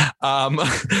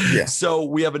 So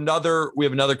we have another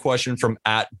question from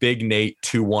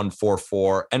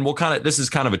 @BigNate2144, and this is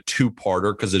kind of a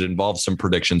two-parter because it involves some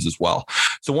predictions as well.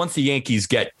 So once the Yankees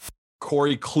get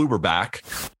Corey Kluber back,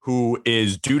 who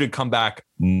is due to come back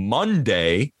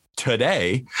Monday,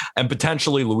 today, and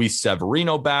potentially Luis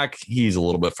Severino back. He's a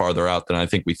little bit farther out than I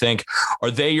think we think.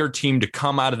 Are they your team to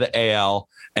come out of the AL?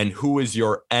 And who is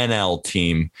your NL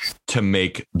team to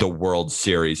make the World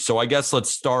Series? So I guess let's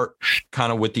start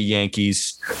kind of with the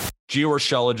Yankees. Gio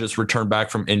Urshela just returned back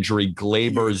from injury.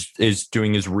 Glaber is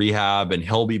doing his rehab, and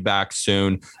he'll be back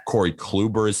soon. Corey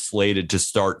Kluber is slated to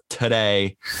start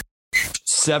today.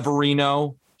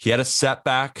 Severino, he had a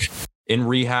setback in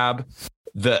rehab.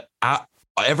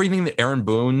 Everything that Aaron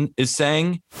Boone is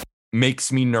saying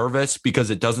makes me nervous because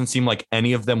it doesn't seem like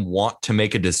any of them want to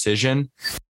make a decision.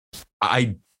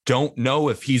 I don't know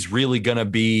if he's really going to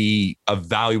be a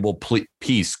valuable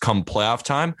piece come playoff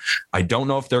time. I don't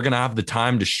know if they're going to have the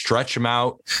time to stretch him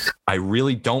out. I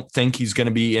really don't think he's going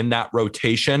to be in that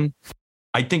rotation.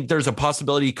 I think there's a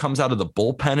possibility he comes out of the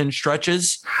bullpen in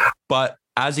stretches, but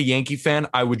as a Yankee fan,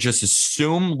 I would just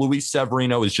assume Luis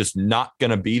Severino is just not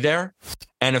going to be there.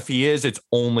 And if he is, it's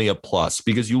only a plus,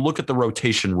 because you look at the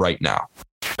rotation right now.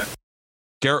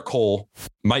 Garrett Cole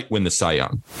might win the Cy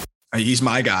Young. He's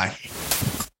my guy.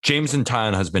 Jameson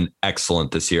Taillon has been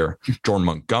excellent this year. Jordan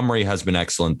Montgomery has been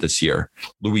excellent this year.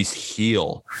 Luis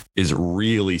Heel is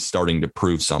really starting to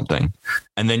prove something.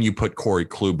 And then you put Corey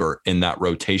Kluber in that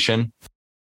rotation.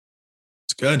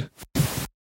 It's good.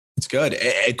 It's good.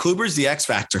 Kluber's the X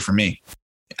factor for me.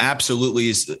 Absolutely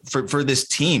is for this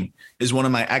team is one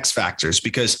of my X factors,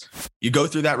 because you go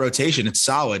through that rotation, it's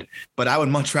solid, but I would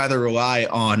much rather rely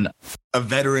on a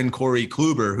veteran Corey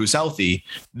Kluber who's healthy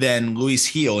than Luis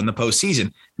Heel in the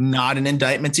postseason. Not an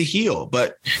indictment to Heel,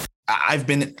 but I've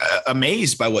been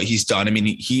amazed by what he's done. I mean,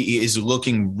 he is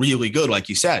looking really good, like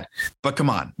you said, but come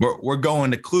on, we're going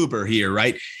to Kluber here,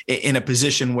 right? In a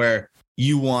position where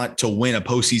you want to win a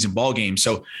postseason ball game.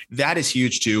 So that is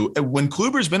huge too. When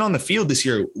Kluber's been on the field this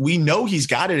year, we know he's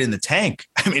got it in the tank.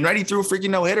 I mean, right? He threw a freaking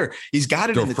no-hitter. He's got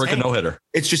it in the tank. Freaking no-hitter.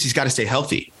 It's just he's got to stay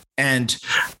healthy. And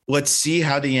let's see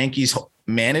how the Yankees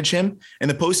manage him in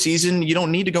the postseason. You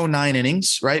don't need to go 9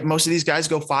 innings, right? Most of these guys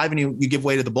go 5 and you give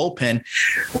way to the bullpen.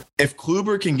 If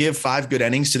Kluber can give 5 good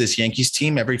innings to this Yankees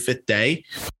team every 5th day,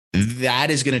 that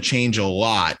is going to change a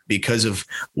lot because of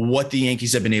what the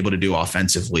Yankees have been able to do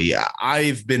offensively.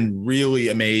 I've been really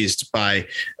amazed by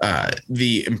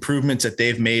the improvements that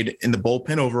they've made in the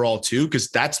bullpen overall too, because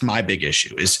that's my big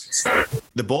issue is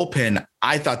the bullpen.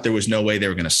 I thought there was no way they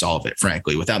were going to solve it,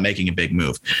 frankly, without making a big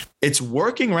move. It's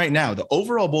working right now. The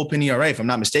overall bullpen ERA, if I'm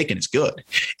not mistaken, is good.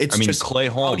 It's just Clay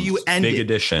Holmes, how do you end big it?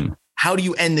 Addition. How do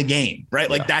you end the game, right?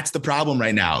 Like that's the problem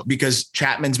right now because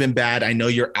Chapman's been bad. I know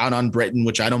you're out on Britton,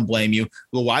 which I don't blame you.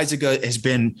 Loizaga has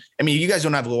been, I mean, you guys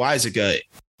don't have Loizaga.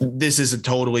 This is a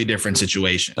totally different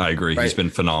situation. I agree. Right? He's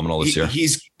been phenomenal this year.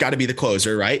 He's got to be the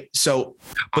closer, right? So,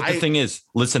 but the thing is,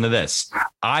 listen to this.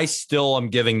 I still am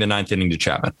giving the 9th inning to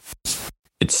Chapman.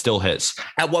 It's still his.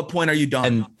 At what point are you done?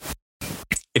 And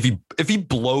if he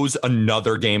blows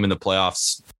another game in the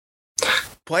playoffs,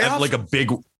 like a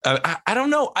big, I don't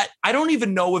know. I don't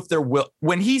even know if there will,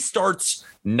 when he starts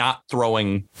not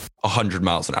throwing 100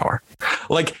 miles an hour,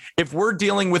 like if we're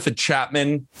dealing with a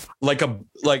Chapman,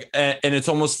 and it's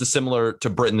almost similar to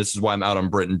Britton. This is why I'm out on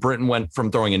Britton. Britton went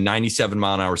from throwing a 97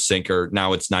 mile an hour sinker.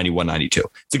 Now it's 91, 92.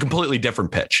 It's a completely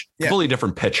different pitch, completely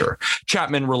different pitcher.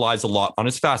 Chapman relies a lot on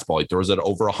his fastball. He throws it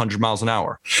over 100 miles an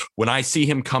hour. When I see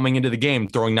him coming into the game,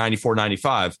 throwing 94,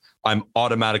 95, I'm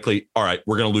automatically, all right,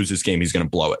 we're going to lose this game. He's going to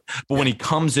blow it. But when he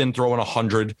comes in throwing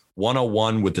 100,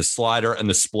 101 with the slider and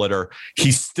the splitter,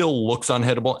 he still looks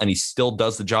unhittable and he still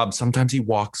does the job. Sometimes he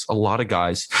walks a lot of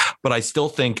guys, but I still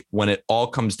think when it all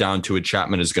comes down to it,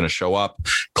 Chapman is going to show up.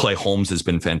 Clay Holmes has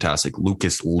been fantastic.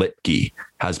 Lucas Litke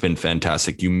has been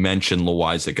fantastic. You mentioned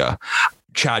Loizaga.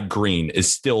 Chad Green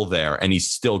is still there and he's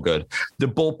still good. The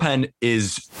bullpen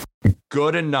is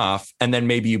good enough. And then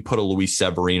maybe you put a Luis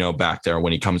Severino back there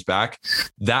when he comes back.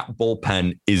 That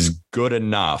bullpen is good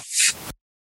enough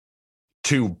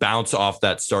to bounce off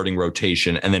that starting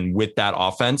rotation. And then with that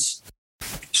offense,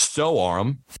 so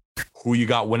Aram, who you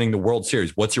got winning the World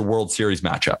Series? What's your World Series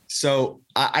matchup? So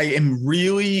I am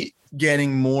really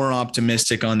getting more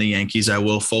optimistic on the Yankees. I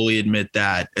will fully admit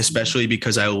that, especially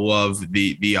because I love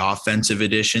the offensive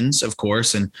additions, of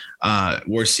course. And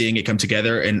we're seeing it come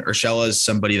together. And Urshela is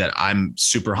somebody that I'm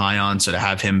super high on. So to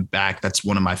have him back, that's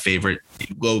one of my favorite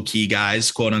low key guys,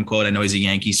 quote unquote. I know he's a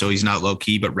Yankee, so he's not low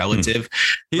key, but relative.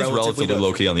 He's relatively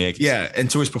low key on the Yankees. Yeah. And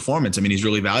to his performance, I mean, he's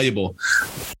really valuable.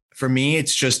 For me,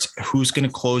 it's just who's going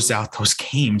to close out those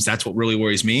games. That's what really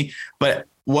worries me. But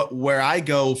where I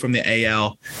go from the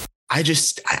AL,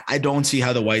 I don't see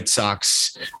how the White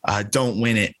Sox don't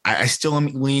win it. I still am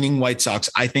leaning White Sox.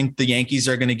 I think the Yankees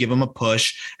are going to give them a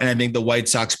push, and I think the White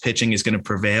Sox pitching is going to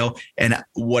prevail. And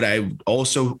what I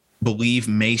also believe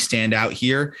may stand out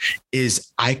here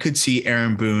is I could see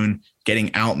Aaron Boone getting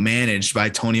outmanaged by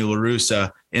Tony La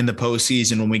Russa in the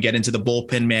postseason when we get into the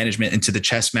bullpen management, into the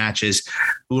chess matches.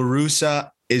 La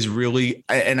Russa is really,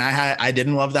 and I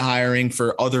didn't love the hiring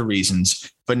for other reasons,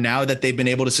 but now that they've been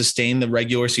able to sustain the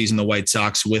regular season, the White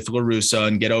Sox with La Russa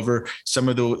and get over some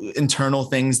of the internal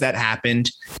things that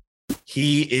happened,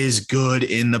 he is good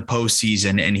in the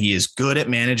postseason and he is good at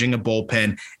managing a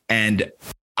bullpen. And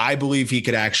I believe he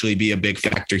could actually be a big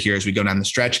factor here as we go down the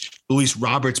stretch. Luis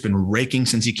Robert's been raking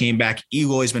since he came back.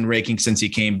 Eloy's been raking since he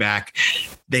came back.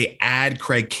 They add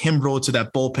Craig Kimbrell to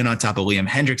that bullpen on top of Liam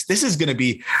Hendricks. This is going to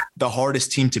be the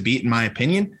hardest team to beat, in my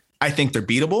opinion. I think they're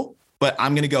beatable, but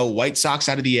I'm going to go White Sox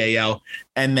out of the AL.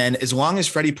 And then as long as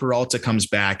Freddie Peralta comes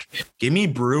back, give me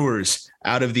Brewers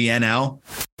out of the NL.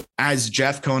 As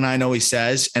Jeff Conine always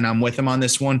says, and I'm with him on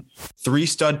this one, 3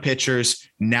 stud pitchers.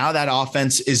 Now that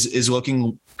offense is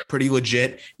looking pretty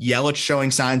legit. Yelich showing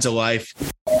signs of life.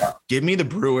 Give me the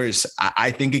Brewers.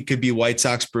 I think it could be White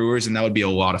Sox Brewers, and that would be a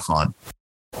lot of fun.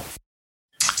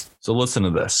 So listen to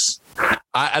this.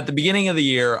 At the beginning of the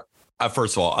year,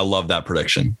 first of all, I love that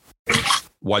prediction.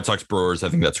 White Sox Brewers, I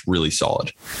think that's really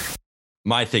solid.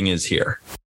 My thing is here.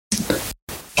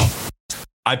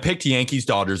 I picked Yankees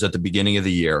Dodgers at the beginning of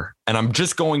the year, and I'm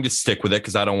just going to stick with it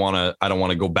because I don't want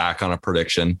to go back on a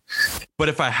prediction. But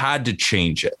if I had to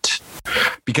change it,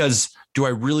 because do I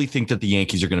really think that the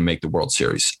Yankees are going to make the World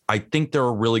Series? I think they're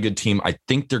a really good team. I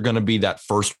think they're going to be that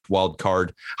first wild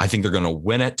card. I think they're going to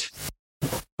win it.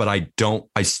 But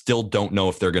I still don't know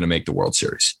if they're going to make the World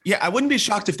Series. Yeah, I wouldn't be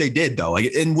shocked if they did, though.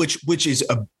 Which is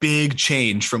a big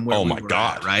change from where we were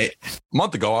at, right? A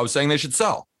month ago, I was saying they should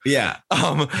sell. Yeah.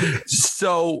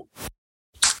 So,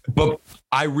 but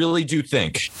I really do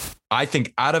think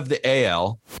out of the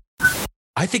AL,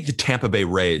 I think the Tampa Bay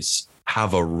Rays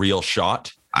have a real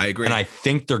shot. I agree. And I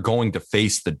think they're going to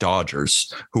face the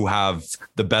Dodgers, who have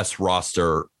the best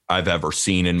roster I've ever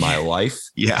seen in my life.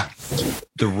 Yeah.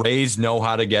 The Rays know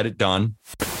how to get it done.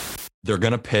 They're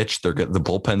going to pitch. The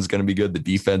bullpen's going to be good. The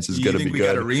defense is going to be good. We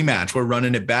got a rematch. We're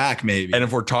running it back, maybe. And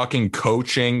if we're talking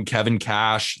coaching, Kevin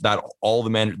Cash, that all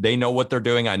the men, they know what they're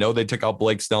doing. I know they took out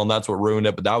Blake Snell, and that's what ruined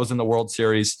it. But that was in the World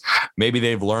Series. Maybe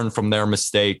they've learned from their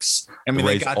mistakes. I mean,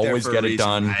 the Rays always get it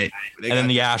done. Right? And then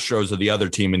the Astros are the other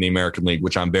team in the American League,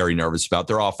 which I'm very nervous about.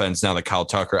 Their offense, now that Kyle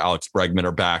Tucker, Alex Bregman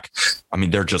are back, I mean,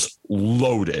 they're just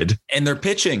loaded. And they're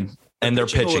pitching. And they're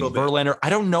pitching. Verlander, I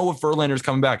don't know if Verlander's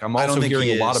coming back. I'm also hearing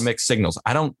a lot of mixed signals.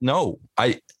 I don't know.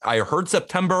 I heard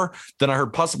September, then I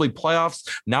heard possibly playoffs.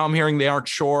 Now I'm hearing they aren't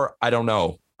sure. I don't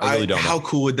know. I really don't know. How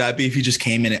cool would that be if he just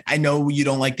came in? I know you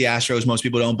don't like the Astros. Most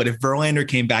people don't. But if Verlander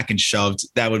came back and shoved,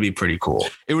 that would be pretty cool.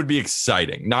 It would be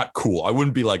exciting, not cool. I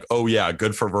wouldn't be like, oh, yeah,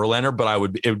 good for Verlander. But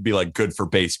it would be like good for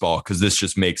baseball because this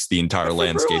just makes the entire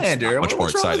landscape much more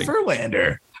exciting.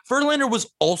 Verlander was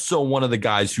also one of the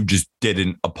guys who just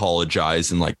didn't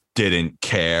apologize and like didn't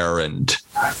care and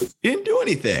he didn't do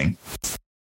anything.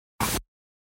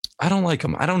 I don't like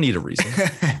him. I don't need a reason.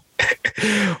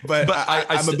 but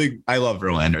I love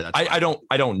Verlander. I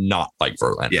don't not like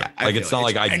Verlander. Yeah, like it's not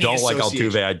like I don't like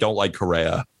Altuve. I don't like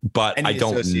Correa, but I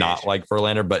don't not like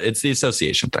Verlander. But it's the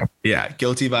association thing. Yeah,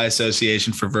 guilty by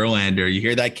association for Verlander. You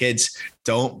hear that, kids?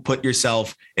 Don't put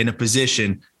yourself in a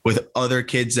position with other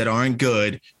kids that aren't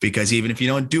good, because even if you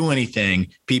don't do anything,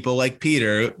 people like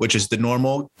Peter, which is the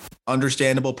normal,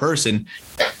 understandable person,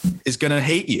 is going to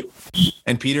hate you.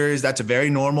 And that's a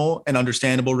very normal and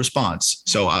understandable response.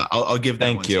 So I'll give that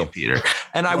Thank you, Peter.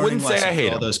 And I wouldn't say I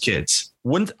hate all those kids.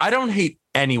 I don't hate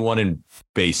anyone in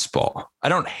baseball. I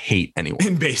don't hate anyone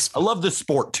in baseball. I love the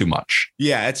sport too much.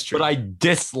 Yeah, that's true. But I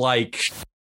dislike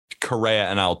Correa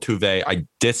and Altuve. I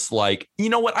dislike, you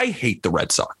know what? I hate the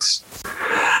Red Sox.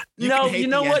 No, you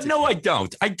know what? No, I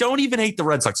don't. I don't even hate the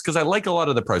Red Sox because I like a lot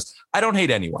of the pros. I don't hate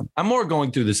anyone. I'm more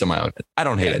going through this in my own head. I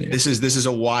don't hate anyone. This is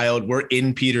a wild. We're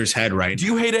in Peter's head right now. Do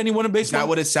you hate anyone in baseball? Is that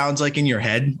what it sounds like in your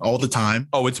head all the time?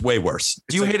 Oh, it's way worse.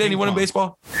 Do you hate anyone in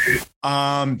baseball? Do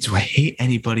I hate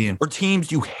anybody or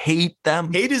teams? You hate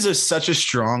them? Hate is such a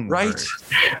strong word.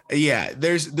 Yeah.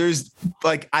 There's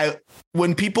like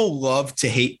when people love to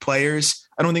hate players,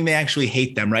 I don't think they actually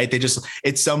hate them, right?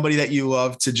 It's somebody that you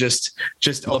love to just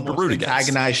almost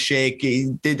antagonize, shake.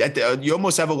 You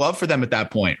almost have a love for them at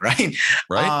that point, right?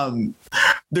 Right.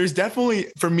 There's definitely,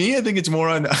 for me, I think it's more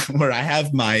on where I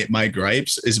have my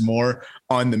gripes is more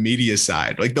on the media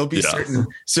side. Like there'll be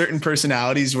certain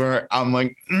personalities where I'm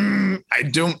like, I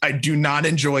do not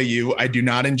enjoy you. I do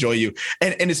not enjoy you.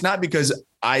 And it's not because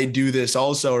I do this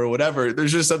also or whatever.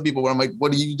 There's just some people where I'm like,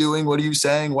 what are you doing? What are you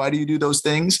saying? Why do you do those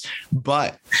things?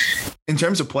 But in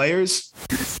terms of players,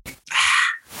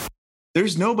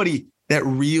 there's nobody that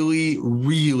really,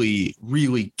 really,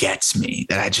 really gets me,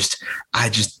 that I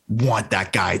just want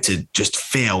that guy to just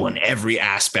fail in every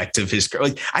aspect of his career.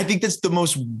 Like, I think that's the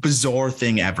most bizarre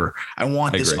thing ever. I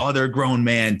want this other grown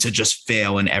man to just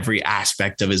fail in every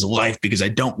aspect of his life because I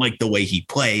don't like the way he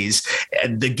plays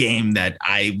the game that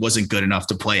I wasn't good enough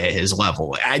to play at his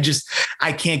level. I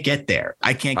can't get there.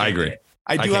 I agree. There.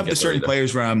 I do have the certain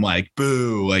players where I'm like,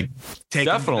 boo, like take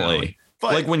definitely.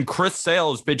 But like when Chris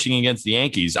Sale is pitching against the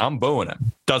Yankees, I'm booing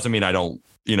him. Doesn't mean I don't,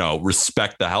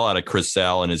 respect the hell out of Chris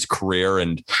Sale and his career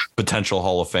and potential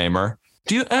Hall of Famer.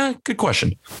 Good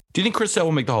question. Do you think Chris Sale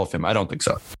will make the Hall of Fame? I don't think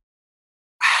so.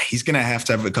 He's going to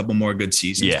have a couple more good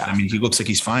seasons. Yeah. I mean, he looks like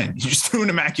he's fine. He just threw an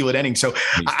immaculate inning. So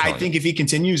I think if he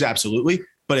continues, absolutely.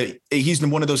 But he's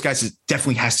one of those guys that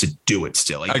definitely has to do it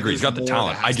still. Like, I agree. He's got the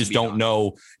talent. I just don't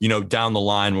know, down the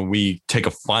line when we take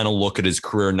a final look at his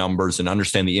career numbers and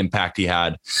understand the impact he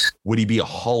had, would he be a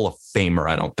Hall of Famer?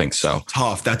 I don't think so.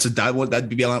 Tough. That'd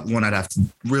be one I'd have to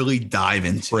really dive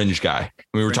into. Fringe guy.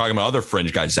 We were talking about other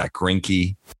fringe guys, Zach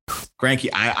Greinke. I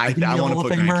want to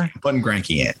put Greinke. I'm putting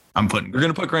Greinke in. You're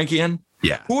going to put Greinke in?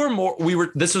 Yeah. Who are more?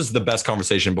 This was the best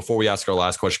conversation before we ask our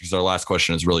last question, because our last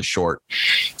question is really short.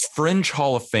 Fringe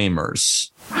Hall of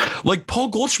Famers. Like Paul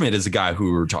Goldschmidt is a guy who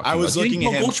we were talking about. I was looking at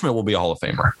him. Paul Goldschmidt will be a Hall of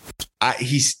Famer.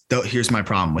 Here's my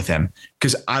problem with him,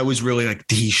 because I was really like,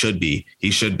 he should be,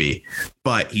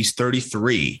 but he's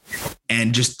 33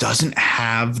 and just doesn't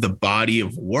have the body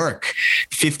of work.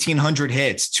 1,500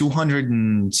 hits,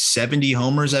 270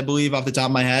 homers, I believe, off the top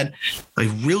of my head, like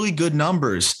really good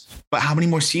numbers. But how many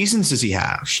more seasons does he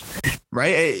have?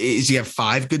 right? Is he have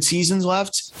 5 good seasons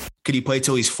left? Could he play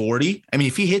till he's 40? I mean,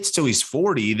 if he hits till he's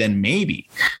 40, then maybe.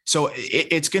 So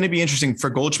it's going to be interesting for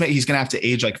Goldschmidt. He's going to have to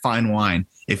age like fine wine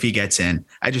if he gets in.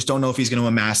 I just don't know if he's going to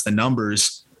amass the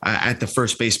numbers at the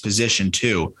first base position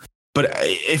too. But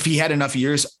if he had enough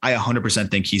years, I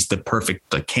 100% think he's the perfect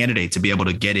candidate to be able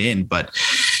to get in, but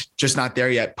just not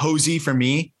there yet. Posey for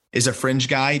me is a fringe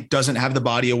guy, doesn't have the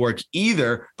body of work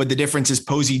either, but the difference is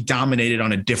Posey dominated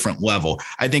on a different level.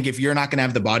 I think if you're not going to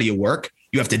have the body of work,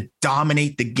 you have to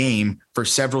dominate the game for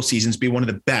several seasons, be one of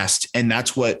the best. And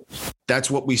that's what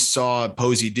we saw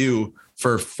Posey do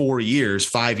for 5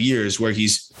 years, where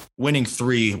he's winning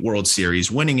 3 World Series,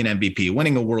 winning an MVP,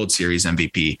 winning a World Series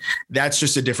MVP. That's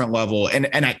just a different level. And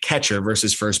at catcher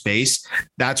versus first base,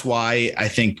 that's why I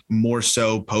think more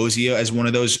so Posey as one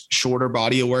of those shorter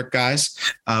body of work guys.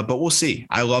 But we'll see.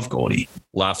 I love Goldie.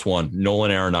 Last one, Nolan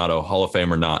Arenado, Hall of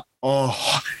Fame or not?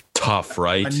 Oh, tough,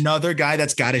 right? Another guy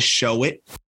that's got to show it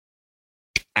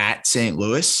at St.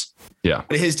 Louis. Yeah.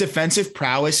 But his defensive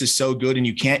prowess is so good, and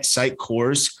you can't cite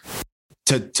cores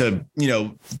to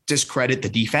discredit the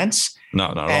defense.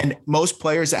 No. And most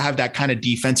players that have that kind of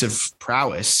defensive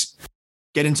prowess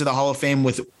get into the Hall of Fame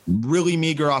with really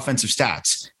meager offensive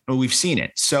stats. And we've seen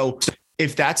it. So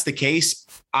if that's the case,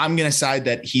 I'm going to side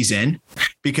that he's in,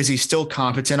 because he's still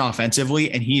competent offensively,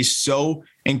 and he's so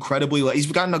incredibly, he's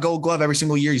gotten a Gold Glove every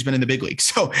single year he's been in the big league.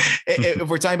 So if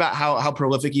we're talking about how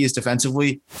prolific he is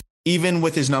defensively, even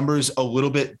with his numbers a little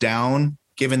bit down,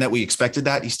 given that we expected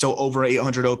that, he's still over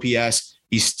 800 OPS.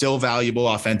 He's still valuable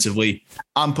offensively.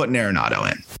 I'm putting Arenado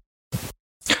in.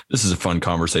 This is a fun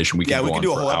conversation. We can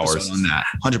do a whole episode on that.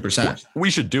 100%. We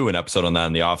should do an episode on that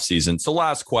in the off season. So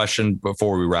last question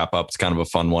before we wrap up. It's kind of a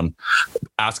fun one.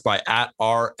 Asked by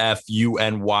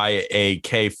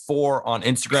 @RFUNYAK4 on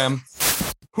Instagram.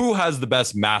 Who has the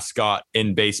best mascot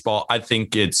in baseball? I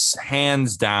think it's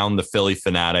hands down the Philly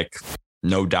Fanatic.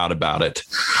 No doubt about it.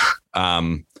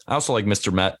 I also like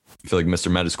Mr. Met. I feel like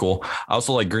Mr. Met is cool. I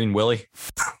also like Green Willie.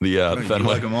 You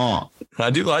like them all. I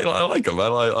do. I like them.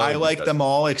 I like them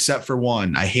all except for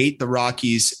one. I hate the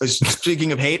Rockies.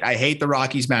 Speaking of hate, I hate the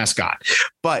Rockies mascot.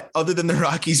 But other than the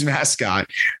Rockies mascot,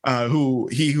 who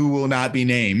will not be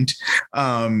named,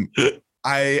 I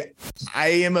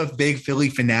am a big Philly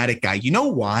Fanatic guy. You know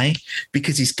why?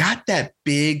 Because he's got that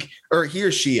big, or he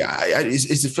or she.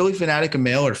 Is the Philly Fanatic a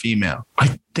male or female?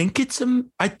 I think it's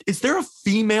is there a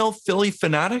female Philly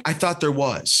Fanatic? I thought there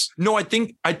was. No, I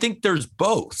think there's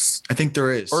both. I think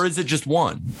there is. Or is it just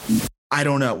one? I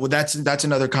don't know. Well, that's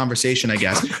another conversation, I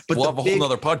guess. But we'll have a whole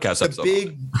nother podcast episode. The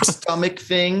big stomach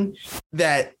thing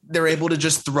that they're able to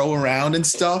just throw around and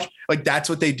stuff. Like that's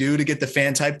what they do to get the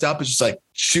fans hyped up. It's just like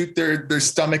shoot their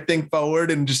stomach thing forward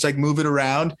and just like move it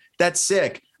around. That's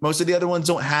sick. Most of the other ones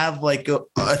don't have like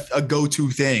a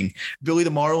go-to thing. Billy the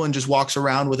Marlin just walks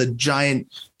around with a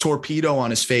giant torpedo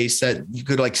on his face that you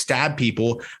could like stab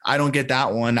people. I don't get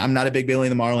that one. I'm not a big Billy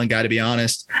the Marlin guy, to be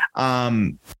honest.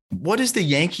 What is the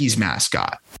Yankees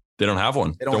mascot? They don't have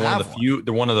one. They're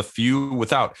one of the few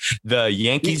without. The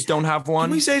Yankees don't have one.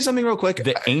 Can we say something real quick?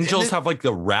 The Angels have like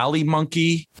the rally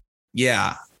monkey.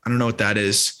 Yeah. I don't know what that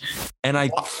is. And I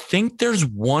think there's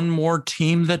one more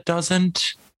team that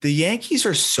doesn't. The Yankees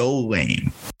are so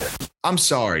lame. I'm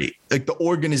sorry. Like the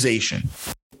organization.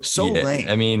 So lame.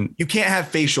 I mean, you can't have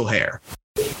facial hair.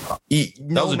 That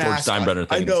was a George Steinbrenner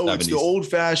thing. I know it's the old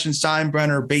fashioned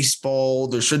Steinbrenner baseball.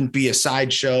 There shouldn't be a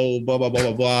sideshow, blah, blah, blah,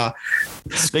 blah, blah.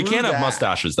 They can't have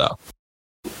mustaches though.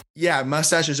 Yeah.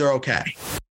 Mustaches are okay.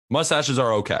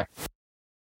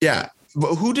 Yeah.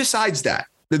 But who decides that?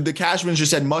 The Cashmans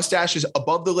just said mustaches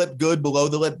above the lip, good, below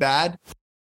the lip, bad.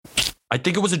 I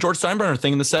think it was a George Steinbrenner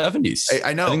thing in the 70s.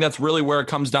 I know. I think that's really where it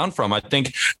comes down from. I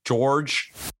think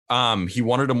George, he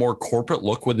wanted a more corporate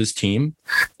look with his team.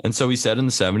 And so he said in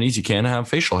the 70s, you can't have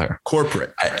facial hair.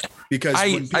 Corporate. Because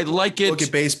I like it. Look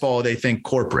at baseball, they think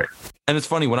corporate. And it's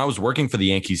funny, when I was working for the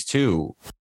Yankees too,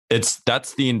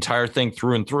 that's the entire thing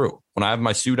through and through. When I have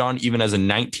my suit on, even as a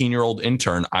 19-year-old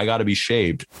intern, I got to be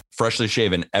freshly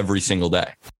shaven every single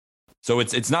day. So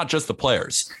it's not just the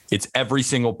players. It's every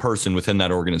single person within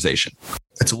that organization.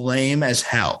 It's lame as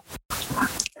hell.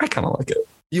 I kind of like it.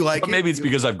 You like it? Maybe it's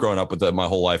because I've grown up with it my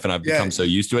whole life and I've become so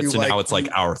used to it. So now it's like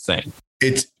our thing.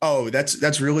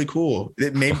 That's really cool.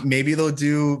 Maybe they'll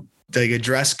do like a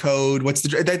dress code.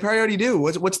 They probably already do.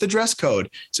 What's the dress code?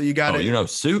 So you got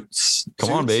suits. Come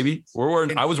on, baby.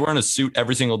 I was wearing a suit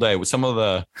every single day with some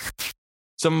of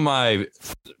my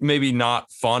maybe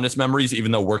not fondest memories,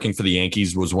 even though working for the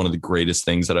Yankees was one of the greatest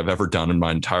things that I've ever done in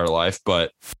my entire life.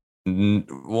 But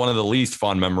one of the least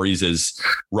fond memories is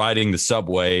riding the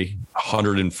subway,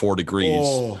 104 degrees.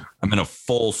 Oh. I'm in a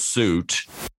full suit,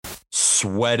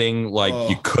 sweating like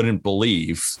you couldn't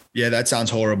believe. Yeah, that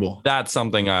sounds horrible. That's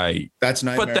something that's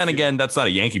nightmare. But then again, that's not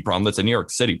a Yankee problem. That's a New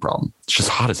York City problem. It's just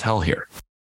hot as hell here.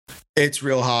 It's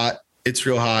real hot. It's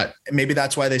real hot. Maybe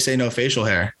that's why they say no facial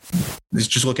hair. It's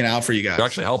just looking out for you guys. You're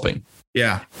actually helping.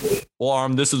 Yeah. Well,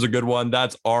 Arm, this is a good one.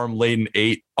 That's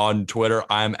ArmLayden8 on Twitter.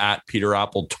 I'm at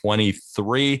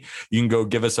PeterApple23. You can go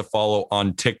give us a follow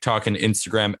on TikTok and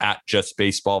Instagram at Just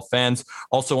Baseball Fans.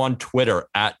 Also on Twitter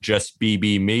at Just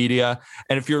BB Media.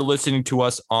 And if you're listening to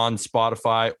us on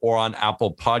Spotify or on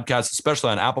Apple Podcasts,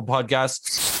 especially on Apple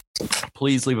Podcasts,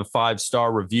 please leave a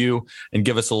 5-star review and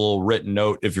give us a little written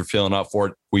note if you're feeling up for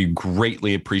it. We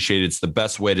greatly appreciate it. It's the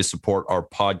best way to support our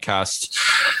podcast.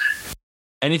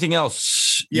 Anything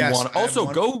else you want? Also,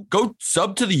 go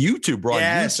sub to the YouTube. We're on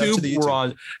YouTube. We're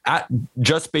on at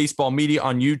Just Baseball Media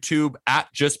on YouTube,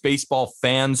 at Just Baseball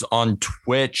Fans on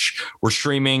Twitch. We're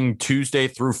streaming Tuesday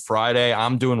through Friday.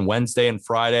 I'm doing Wednesday and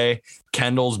Friday.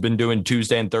 Kendall's been doing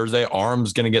Tuesday and Thursday.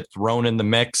 Arm's going to get thrown in the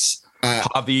mix.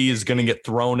 Javi is going to get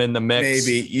thrown in the mix.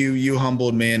 Maybe you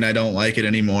humbled me and I don't like it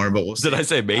anymore, but we'll see. Did I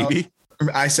say maybe?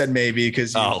 I said maybe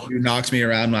because you knocked me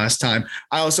around last time.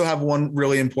 I also have one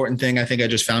really important thing. I think I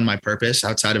just found my purpose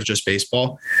outside of just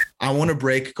baseball. I want to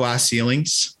break glass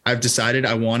ceilings. I've decided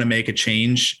I want to make a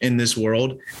change in this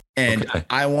world. And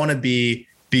I want to be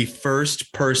the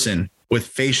first person with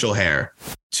facial hair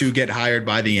to get hired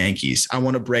by the Yankees. I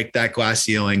want to break that glass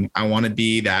ceiling. I want to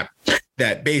be that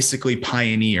basically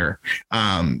pioneer.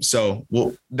 So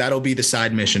that'll be the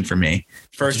side mission for me.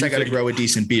 First, I got to grow a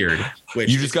decent beard. Which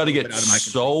you just got to get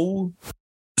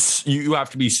you have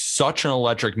to be such an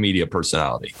electric media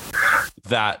personality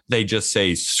that they just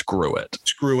say, screw it.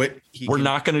 Screw it. We're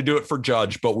not going to do it for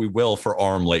Judge, but we will for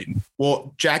Layden.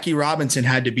 Well, Jackie Robinson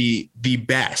had to be the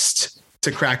best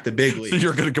to crack the big league. So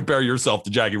you're going to compare yourself to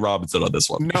Jackie Robinson on this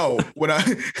one? No, what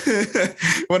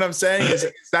I'm saying is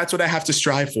that's what I have to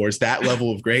strive for, is that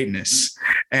level of greatness.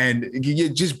 And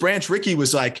just Branch Rickey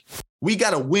was like, we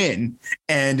got to win,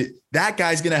 and that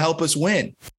guy's going to help us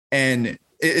win. And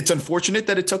it's unfortunate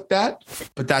that it took that,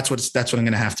 but that's what I'm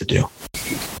going to have to do.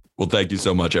 Well, thank you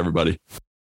so much, everybody.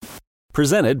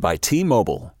 Presented by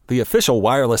T-Mobile, the official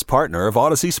wireless partner of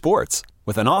Odyssey Sports.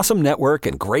 With an awesome network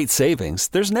and great savings,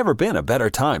 there's never been a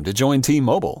better time to join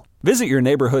T-Mobile. Visit your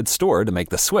neighborhood store to make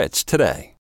the switch today.